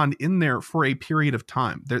Pokemon in there for a period of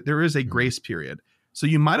time. There is a grace period. So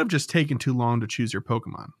you might have just taken too long to choose your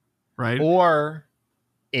Pokemon. Right. Or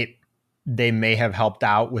they may have helped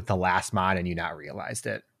out with the last mod and you not realized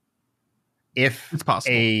it. If it's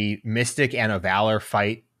possible, a Mystic and a Valor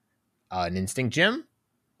fight an Instinct gym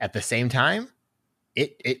at the same time,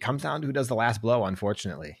 it comes down to who does the last blow.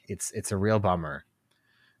 Unfortunately, it's a real bummer.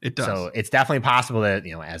 It does. So it's definitely possible that,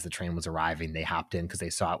 as the train was arriving, they hopped in because they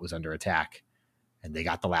saw it was under attack and they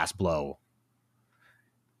got the last blow.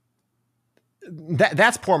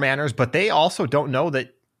 That's poor manners, but they also don't know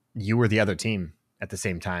that you were the other team at the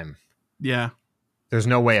same time. Yeah. There's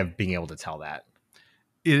no way of being able to tell that.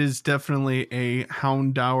 It is definitely a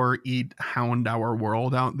Houndour eat Houndour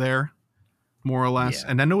world out there, more or less.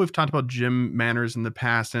 Yeah. And I know we've talked about gym manners in the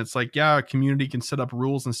past, and it's like, yeah, a community can set up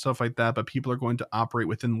rules and stuff like that, but people are going to operate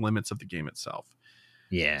within the limits of the game itself.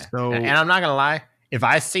 Yeah. So, and I'm not going to lie. If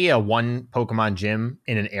I see a one Pokemon gym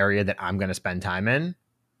in an area that I'm going to spend time in,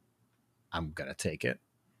 I'm going to take it.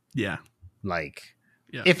 Yeah. Like,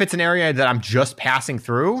 Yeah. if it's an area that I'm just passing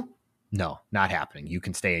through, no, not happening. You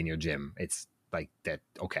can stay in your gym. It's like that.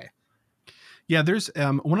 Okay. Yeah, there's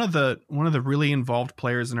one of the really involved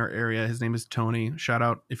players in our area. His name is Tony. Shout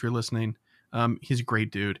out if you're listening. He's a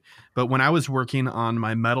great dude. But when I was working on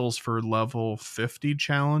my medals for level 50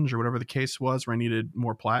 challenge or whatever the case was, where I needed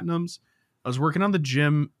more platinums, I was working on the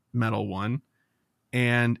gym medal one,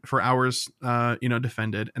 and for hours,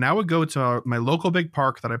 defended. And I would go to my local big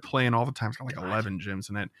park that I play in all the time. It's got like 11 gyms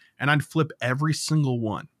in it, and I'd flip every single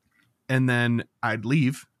one, and then I'd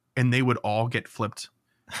leave, and they would all get flipped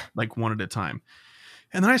like one at a time.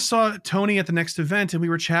 And then I saw Tony at the next event, and we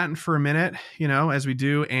were chatting for a minute, as we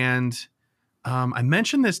do. And I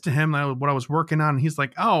mentioned this to him, what I was working on. And he's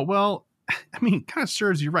like, oh, well, I mean, kind of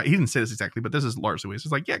serves you right. He didn't say this exactly, but this is largely what he's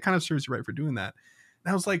like, yeah, it kind of serves you right for doing that.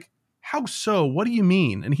 And I was like, how so? What do you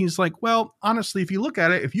mean? And he's like, well, honestly, if you look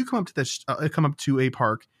at it, if you come up to a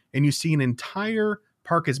park and you see an entire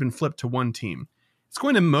park has been flipped to one team, it's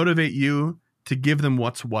going to motivate you to give them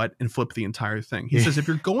what's what and flip the entire thing. He says, if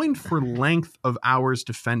you're going for length of hours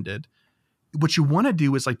defended, what you want to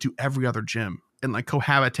do is like do every other gym and like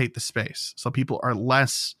cohabitate the space so people are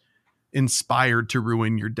less inspired to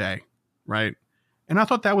ruin your day. Right. And I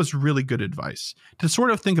thought that was really good advice to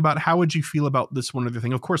sort of think about how would you feel about this one other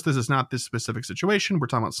thing. Of course, this is not this specific situation. We're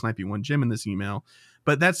talking about sniping one gym in this email,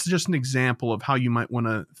 but that's just an example of how you might want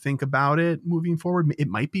to think about it moving forward. It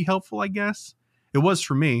might be helpful, I guess. It was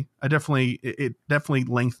for me. It definitely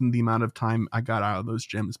lengthened the amount of time I got out of those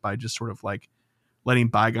gyms by just sort of like letting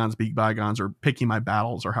bygones be bygones or picking my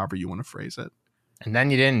battles or however you want to phrase it. And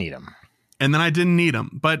then you didn't need them. And then I didn't need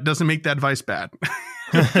them, but doesn't make that advice bad.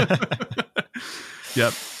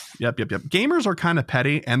 Yep. Gamers are kind of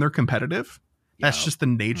petty and they're competitive. That's just the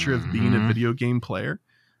nature of being a video game player.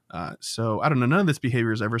 So I don't know. None of this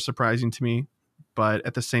behavior is ever surprising to me, but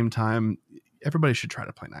at the same time, everybody should try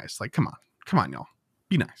to play nice. Like, come on, y'all,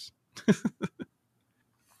 be nice.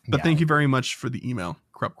 But thank you very much for the email,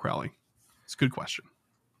 Krupp Crowley. It's a good question.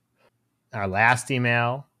 Our last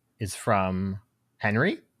email is from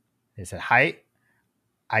Henry. He said, hi,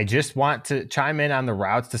 I just want to chime in on the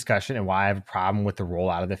routes discussion and why I have a problem with the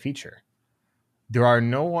rollout of the feature. There are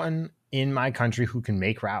no one in my country who can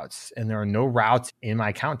make routes, and there are no routes in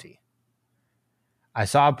my county. I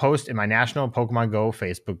saw a post in my National Pokemon Go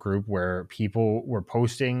Facebook group where people were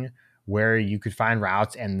posting where you could find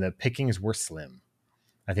routes, and the pickings were slim.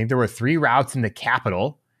 I think there were 3 routes in the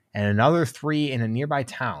capital and another 3 in a nearby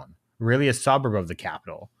town, really a suburb of the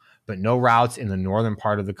capital, but no routes in the northern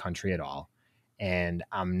part of the country at all. And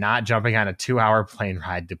I'm not jumping on a 2-hour plane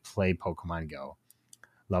ride to play Pokemon Go.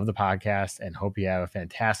 Love the podcast and hope you have a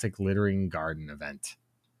fantastic littering garden event.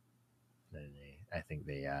 I think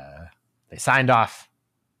they signed off,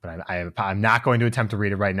 but I'm not going to attempt to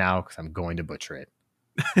read it right now because I'm going to butcher it.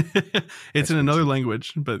 It's in another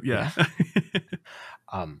language, but yeah.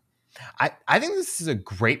 I think this is a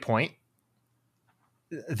great point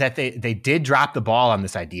that they did drop the ball on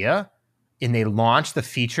this idea and they launched the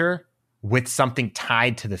feature with something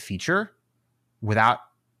tied to the feature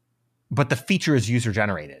but the feature is user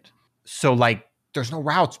generated. So like there's no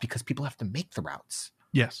routes because people have to make the routes.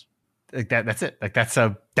 Yes. Like that's it. Like that's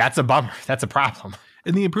a bummer. That's a problem.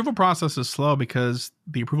 And the approval process is slow because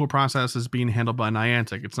the approval process is being handled by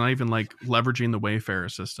Niantic. It's not even like leveraging the Wayfarer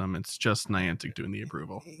system. It's just Niantic doing the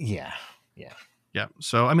approval. Yeah.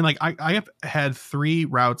 So, I mean, like I have had 3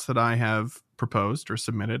 routes that I have proposed or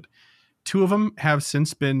submitted. 2 of them have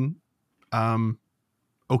since been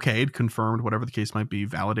okayed, confirmed, whatever the case might be,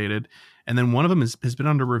 validated. And then one of them has been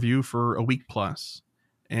under review for a week plus.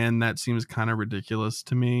 And that seems kind of ridiculous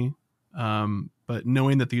to me. But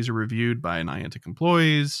knowing that these are reviewed by Niantic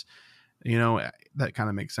employees, that kind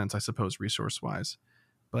of makes sense, I suppose, resource wise.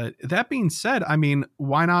 But that being said, I mean,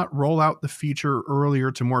 why not roll out the feature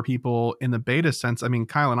earlier to more people in the beta sense? I mean,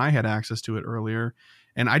 Kyle and I had access to it earlier,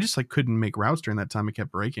 and I just couldn't make routes during that time. It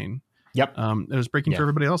kept breaking. Yep. It was breaking for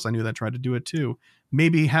everybody else I knew that tried to do it too.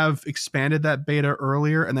 Maybe have expanded that beta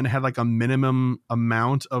earlier and then had like a minimum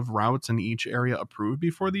amount of routes in each area approved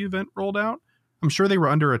before the event rolled out. I'm sure they were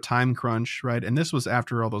under a time crunch, right? And this was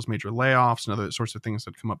after all those major layoffs and other sorts of things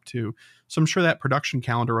that come up too. So I'm sure that production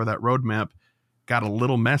calendar or that roadmap got a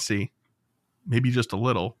little messy, maybe just a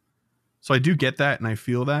little. So I do get that and I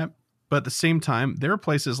feel that. But at the same time, there are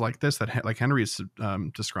places like this that, like Henry is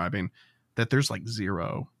describing, that there's like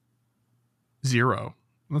zero.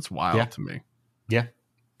 That's wild to me. Yeah.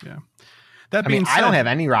 That being said, I don't have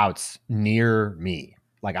any routes near me.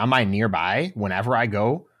 Like on my nearby, whenever I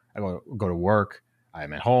go to work.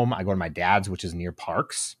 I'm at home. I go to my dad's, which is near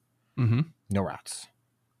parks. Mm-hmm. No routes.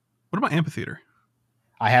 What about amphitheater?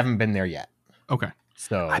 I haven't been there yet. Okay.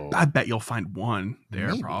 So I bet you'll find one there.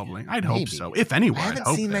 Maybe, probably. I'd hope so. If anywhere, I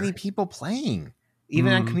haven't seen many people playing,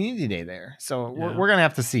 even on community day there. So we're going to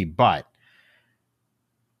have to see, but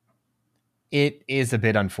it is a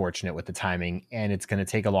bit unfortunate with the timing, and it's going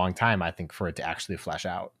to take a long time, I think, for it to actually flesh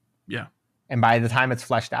out. Yeah. And by the time it's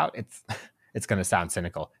fleshed out, it's going to sound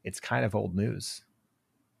cynical. It's kind of old news.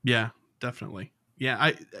 Yeah, definitely.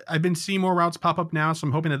 Yeah, I've been seeing more routes pop up now, so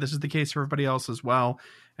I'm hoping that this is the case for everybody else as well.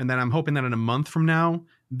 And then I'm hoping that in a month from now,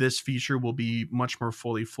 this feature will be much more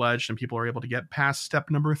fully fledged and people are able to get past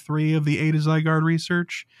step number 3 of the A to Zygarde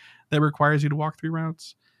research that requires you to walk 3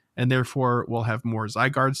 routes. And therefore, we'll have more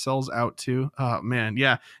Zygarde cells out too. Oh, man,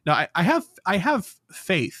 yeah. Now, I have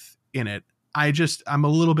faith in it. I'm a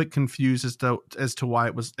little bit confused as to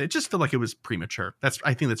why it just felt like it was premature.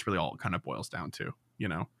 I think that's really all it kind of boils down to, you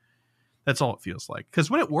know. That's all it feels like.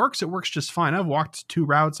 Because when it works just fine. I've walked 2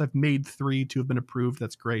 routes. I've made 3. 2 have been approved.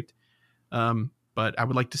 That's great. But I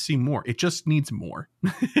would like to see more. It just needs more.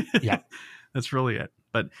 Yeah. That's really it.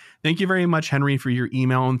 But thank you very much, Henry, for your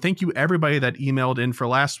email. And thank you, everybody that emailed in for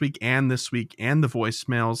last week and this week and the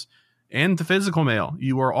voicemails and the physical mail.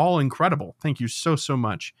 You are all incredible. Thank you so, so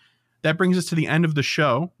much. That brings us to the end of the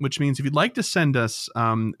show, which means if you'd like to send us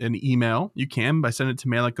an email, you can by sending it to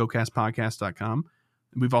mail@gocastpodcast.com.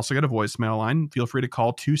 We've also got a voicemail line. Feel free to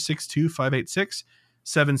call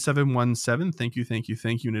 262-586-7717. Thank you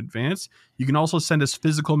in advance. You can also send us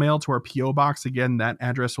physical mail to our P.O. Box. Again, that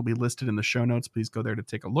address will be listed in the show notes. Please go there to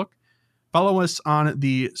take a look. Follow us on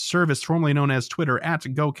the service formerly known as Twitter at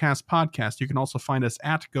GoCast Podcast. You can also find us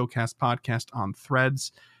at GoCast Podcast on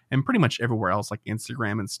Threads and pretty much everywhere else like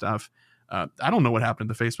Instagram and stuff. I don't know what happened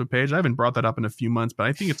to the Facebook page. I haven't brought that up in a few months, but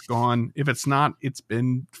I think it's gone. If it's not, it's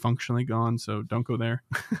been functionally gone, so don't go there.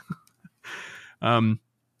 And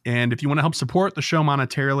if you want to help support the show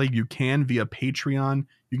monetarily, you can via Patreon.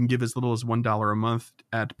 You can give as little as $1 a month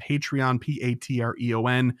at Patreon,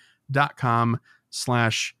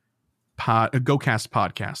 patreon.com/GoCast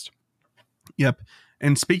Podcast. Yep.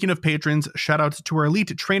 And speaking of patrons, shout out to our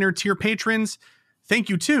Elite Trainer tier patrons. Thank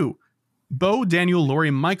you to Bo, Daniel, Lori,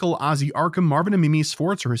 Michael, Ozzy, Arkham, Marvin, and Mimi,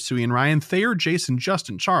 Swartz, Hisui and Ryan, Thayer, Jason,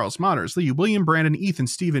 Justin, Charles, Modders, Lee, William, Brandon, Ethan,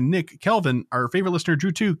 Steven, Nick, Kelvin, our favorite listener,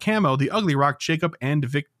 Drew 2, Camo, The Ugly Rock, Jacob, and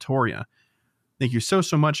Victoria. Thank you so,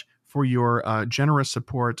 so much for your generous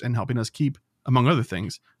support and helping us keep, among other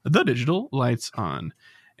things, the digital lights on.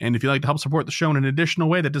 And if you'd like to help support the show in an additional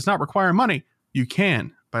way that does not require money, you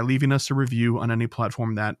can by leaving us a review on any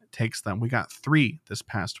platform that takes them. We got 3 this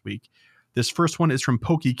past week. This first one is from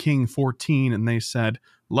PokeKing14, and they said,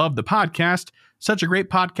 "Love the podcast. Such a great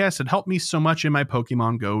podcast. It helped me so much in my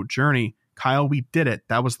Pokemon Go journey. Kyle, we did it.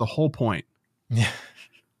 That was the whole point." Yeah.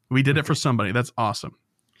 We did it for somebody. That's awesome.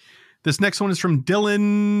 This next one is from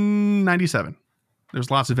Dylan97. There's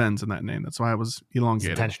lots of N's in that name. That's why I was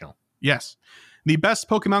elongated. It's intentional. Yes. The best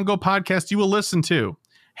Pokemon Go podcast you will listen to.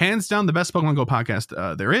 Hands down, the best Pokemon Go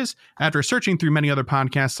podcast there is. After searching through many other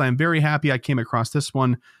podcasts, I am very happy I came across this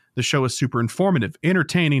one. The show is super informative,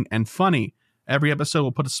 entertaining, and funny. Every episode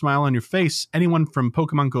will put a smile on your face. Anyone from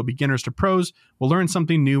Pokemon Go beginners to pros will learn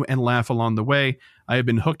something new and laugh along the way. I have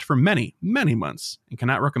been hooked for many, many months and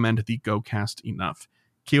cannot recommend the GoCast enough.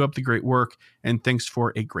 Keep up the great work, and thanks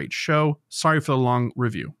for a great show. Sorry for the long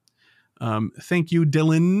review. Thank you,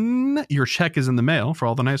 Dylan. Your check is in the mail for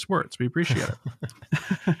all the nice words. We appreciate it.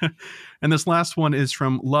 And this last one is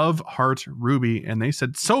from Love Heart Ruby, and they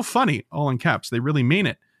said, "So funny," all in caps. They really mean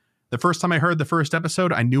it. The first time I heard the first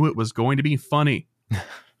episode, I knew it was going to be funny.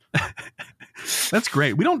 That's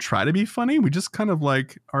great. We don't try to be funny. We just kind of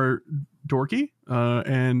like are dorky.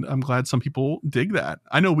 And I'm glad some people dig that.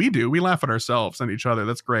 I know we do. We laugh at ourselves and each other.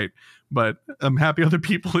 That's great. But I'm happy other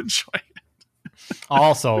people enjoy it.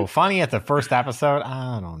 Also, funny at the first episode.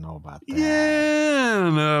 I don't know about that. Yeah, I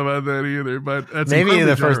don't know about that either. But that's maybe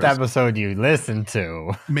the first episode you listened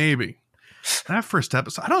to. Maybe. That first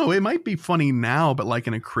episode, I don't know. It might be funny now, but like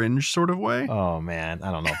in a cringe sort of way. Oh man,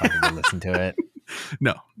 I don't know if I can go listen to it.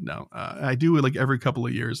 No. I do it like every couple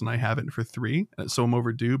of years, and I haven't for 3, so I'm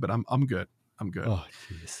overdue. But I'm good. I'm good. Oh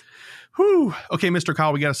jeez. Whew. Okay, Mr.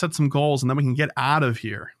 Kyle, we got to set some goals and then we can get out of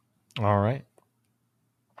here. All right.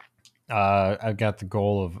 I've got the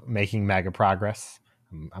goal of making mega progress.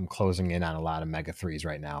 I'm closing in on a lot of mega 3s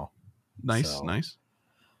right now. Nice.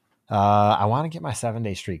 I want to get my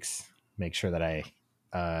 7-day streaks. Make sure that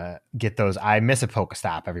I get those. I miss a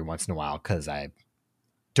Pokestop every once in a while because I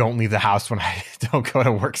don't leave the house when I don't go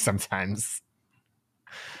to work sometimes.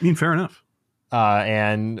 I mean, fair enough.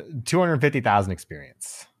 And 250,000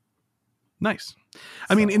 experience. Nice.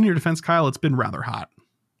 I mean, in your defense, Kyle, it's been rather hot.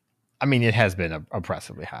 I mean, it has been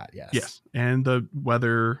oppressively hot. Yes. Yes. And the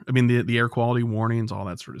weather, I mean, the air quality warnings, all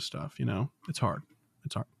that sort of stuff, it's hard.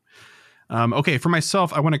 Okay. For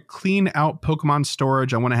myself, I want to clean out Pokemon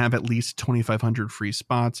storage. I want to have at least 2,500 free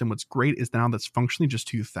spots. And what's great is now that's functionally just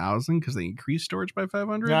 2,000 because they increased storage by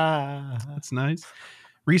 500. That's nice.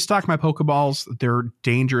 Restock my Pokeballs. They're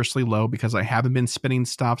dangerously low because I haven't been spinning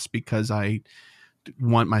stops because I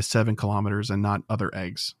want my 7 kilometers and not other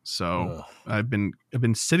eggs. So I've been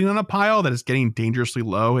sitting on a pile that is getting dangerously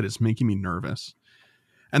low. It is making me nervous.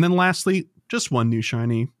 And then lastly, just one new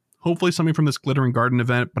shiny, hopefully something from this Glittering Garden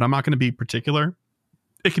event, but I'm not going to be particular.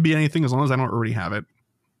 It could be anything as long as I don't already have it.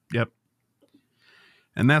 Yep.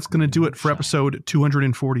 And that's going to do it for episode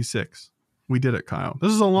 246. We did it, Kyle.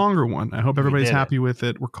 This is a longer one. I hope everybody's happy with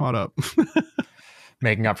it. We're caught up.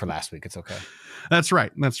 Making up for last week. It's okay. That's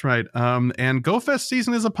right. And GoFest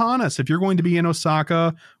season is upon us. If you're going to be in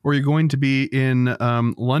Osaka or you're going to be in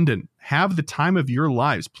London, have the time of your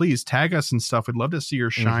lives. Please tag us and stuff. We'd love to see your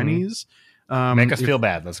shinies. Make us feel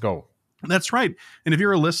bad. Let's go. That's right. And if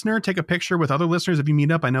you're a listener, take a picture with other listeners. If you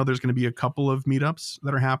meet up, I know there's going to be a couple of meetups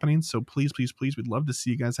that are happening. So please, we'd love to see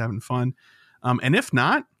you guys having fun. And if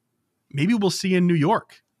not, maybe we'll see you in New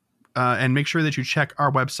York. And make sure that you check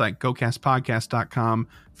our website, gocastpodcast.com,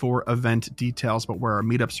 for event details about where our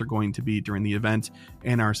meetups are going to be during the event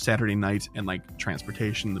and our Saturday night and like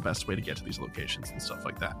transportation, the best way to get to these locations and stuff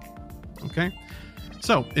like that. Okay.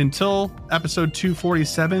 So until episode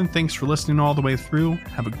 247, thanks for listening all the way through.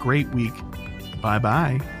 Have a great week.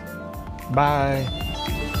 Bye-bye. Bye.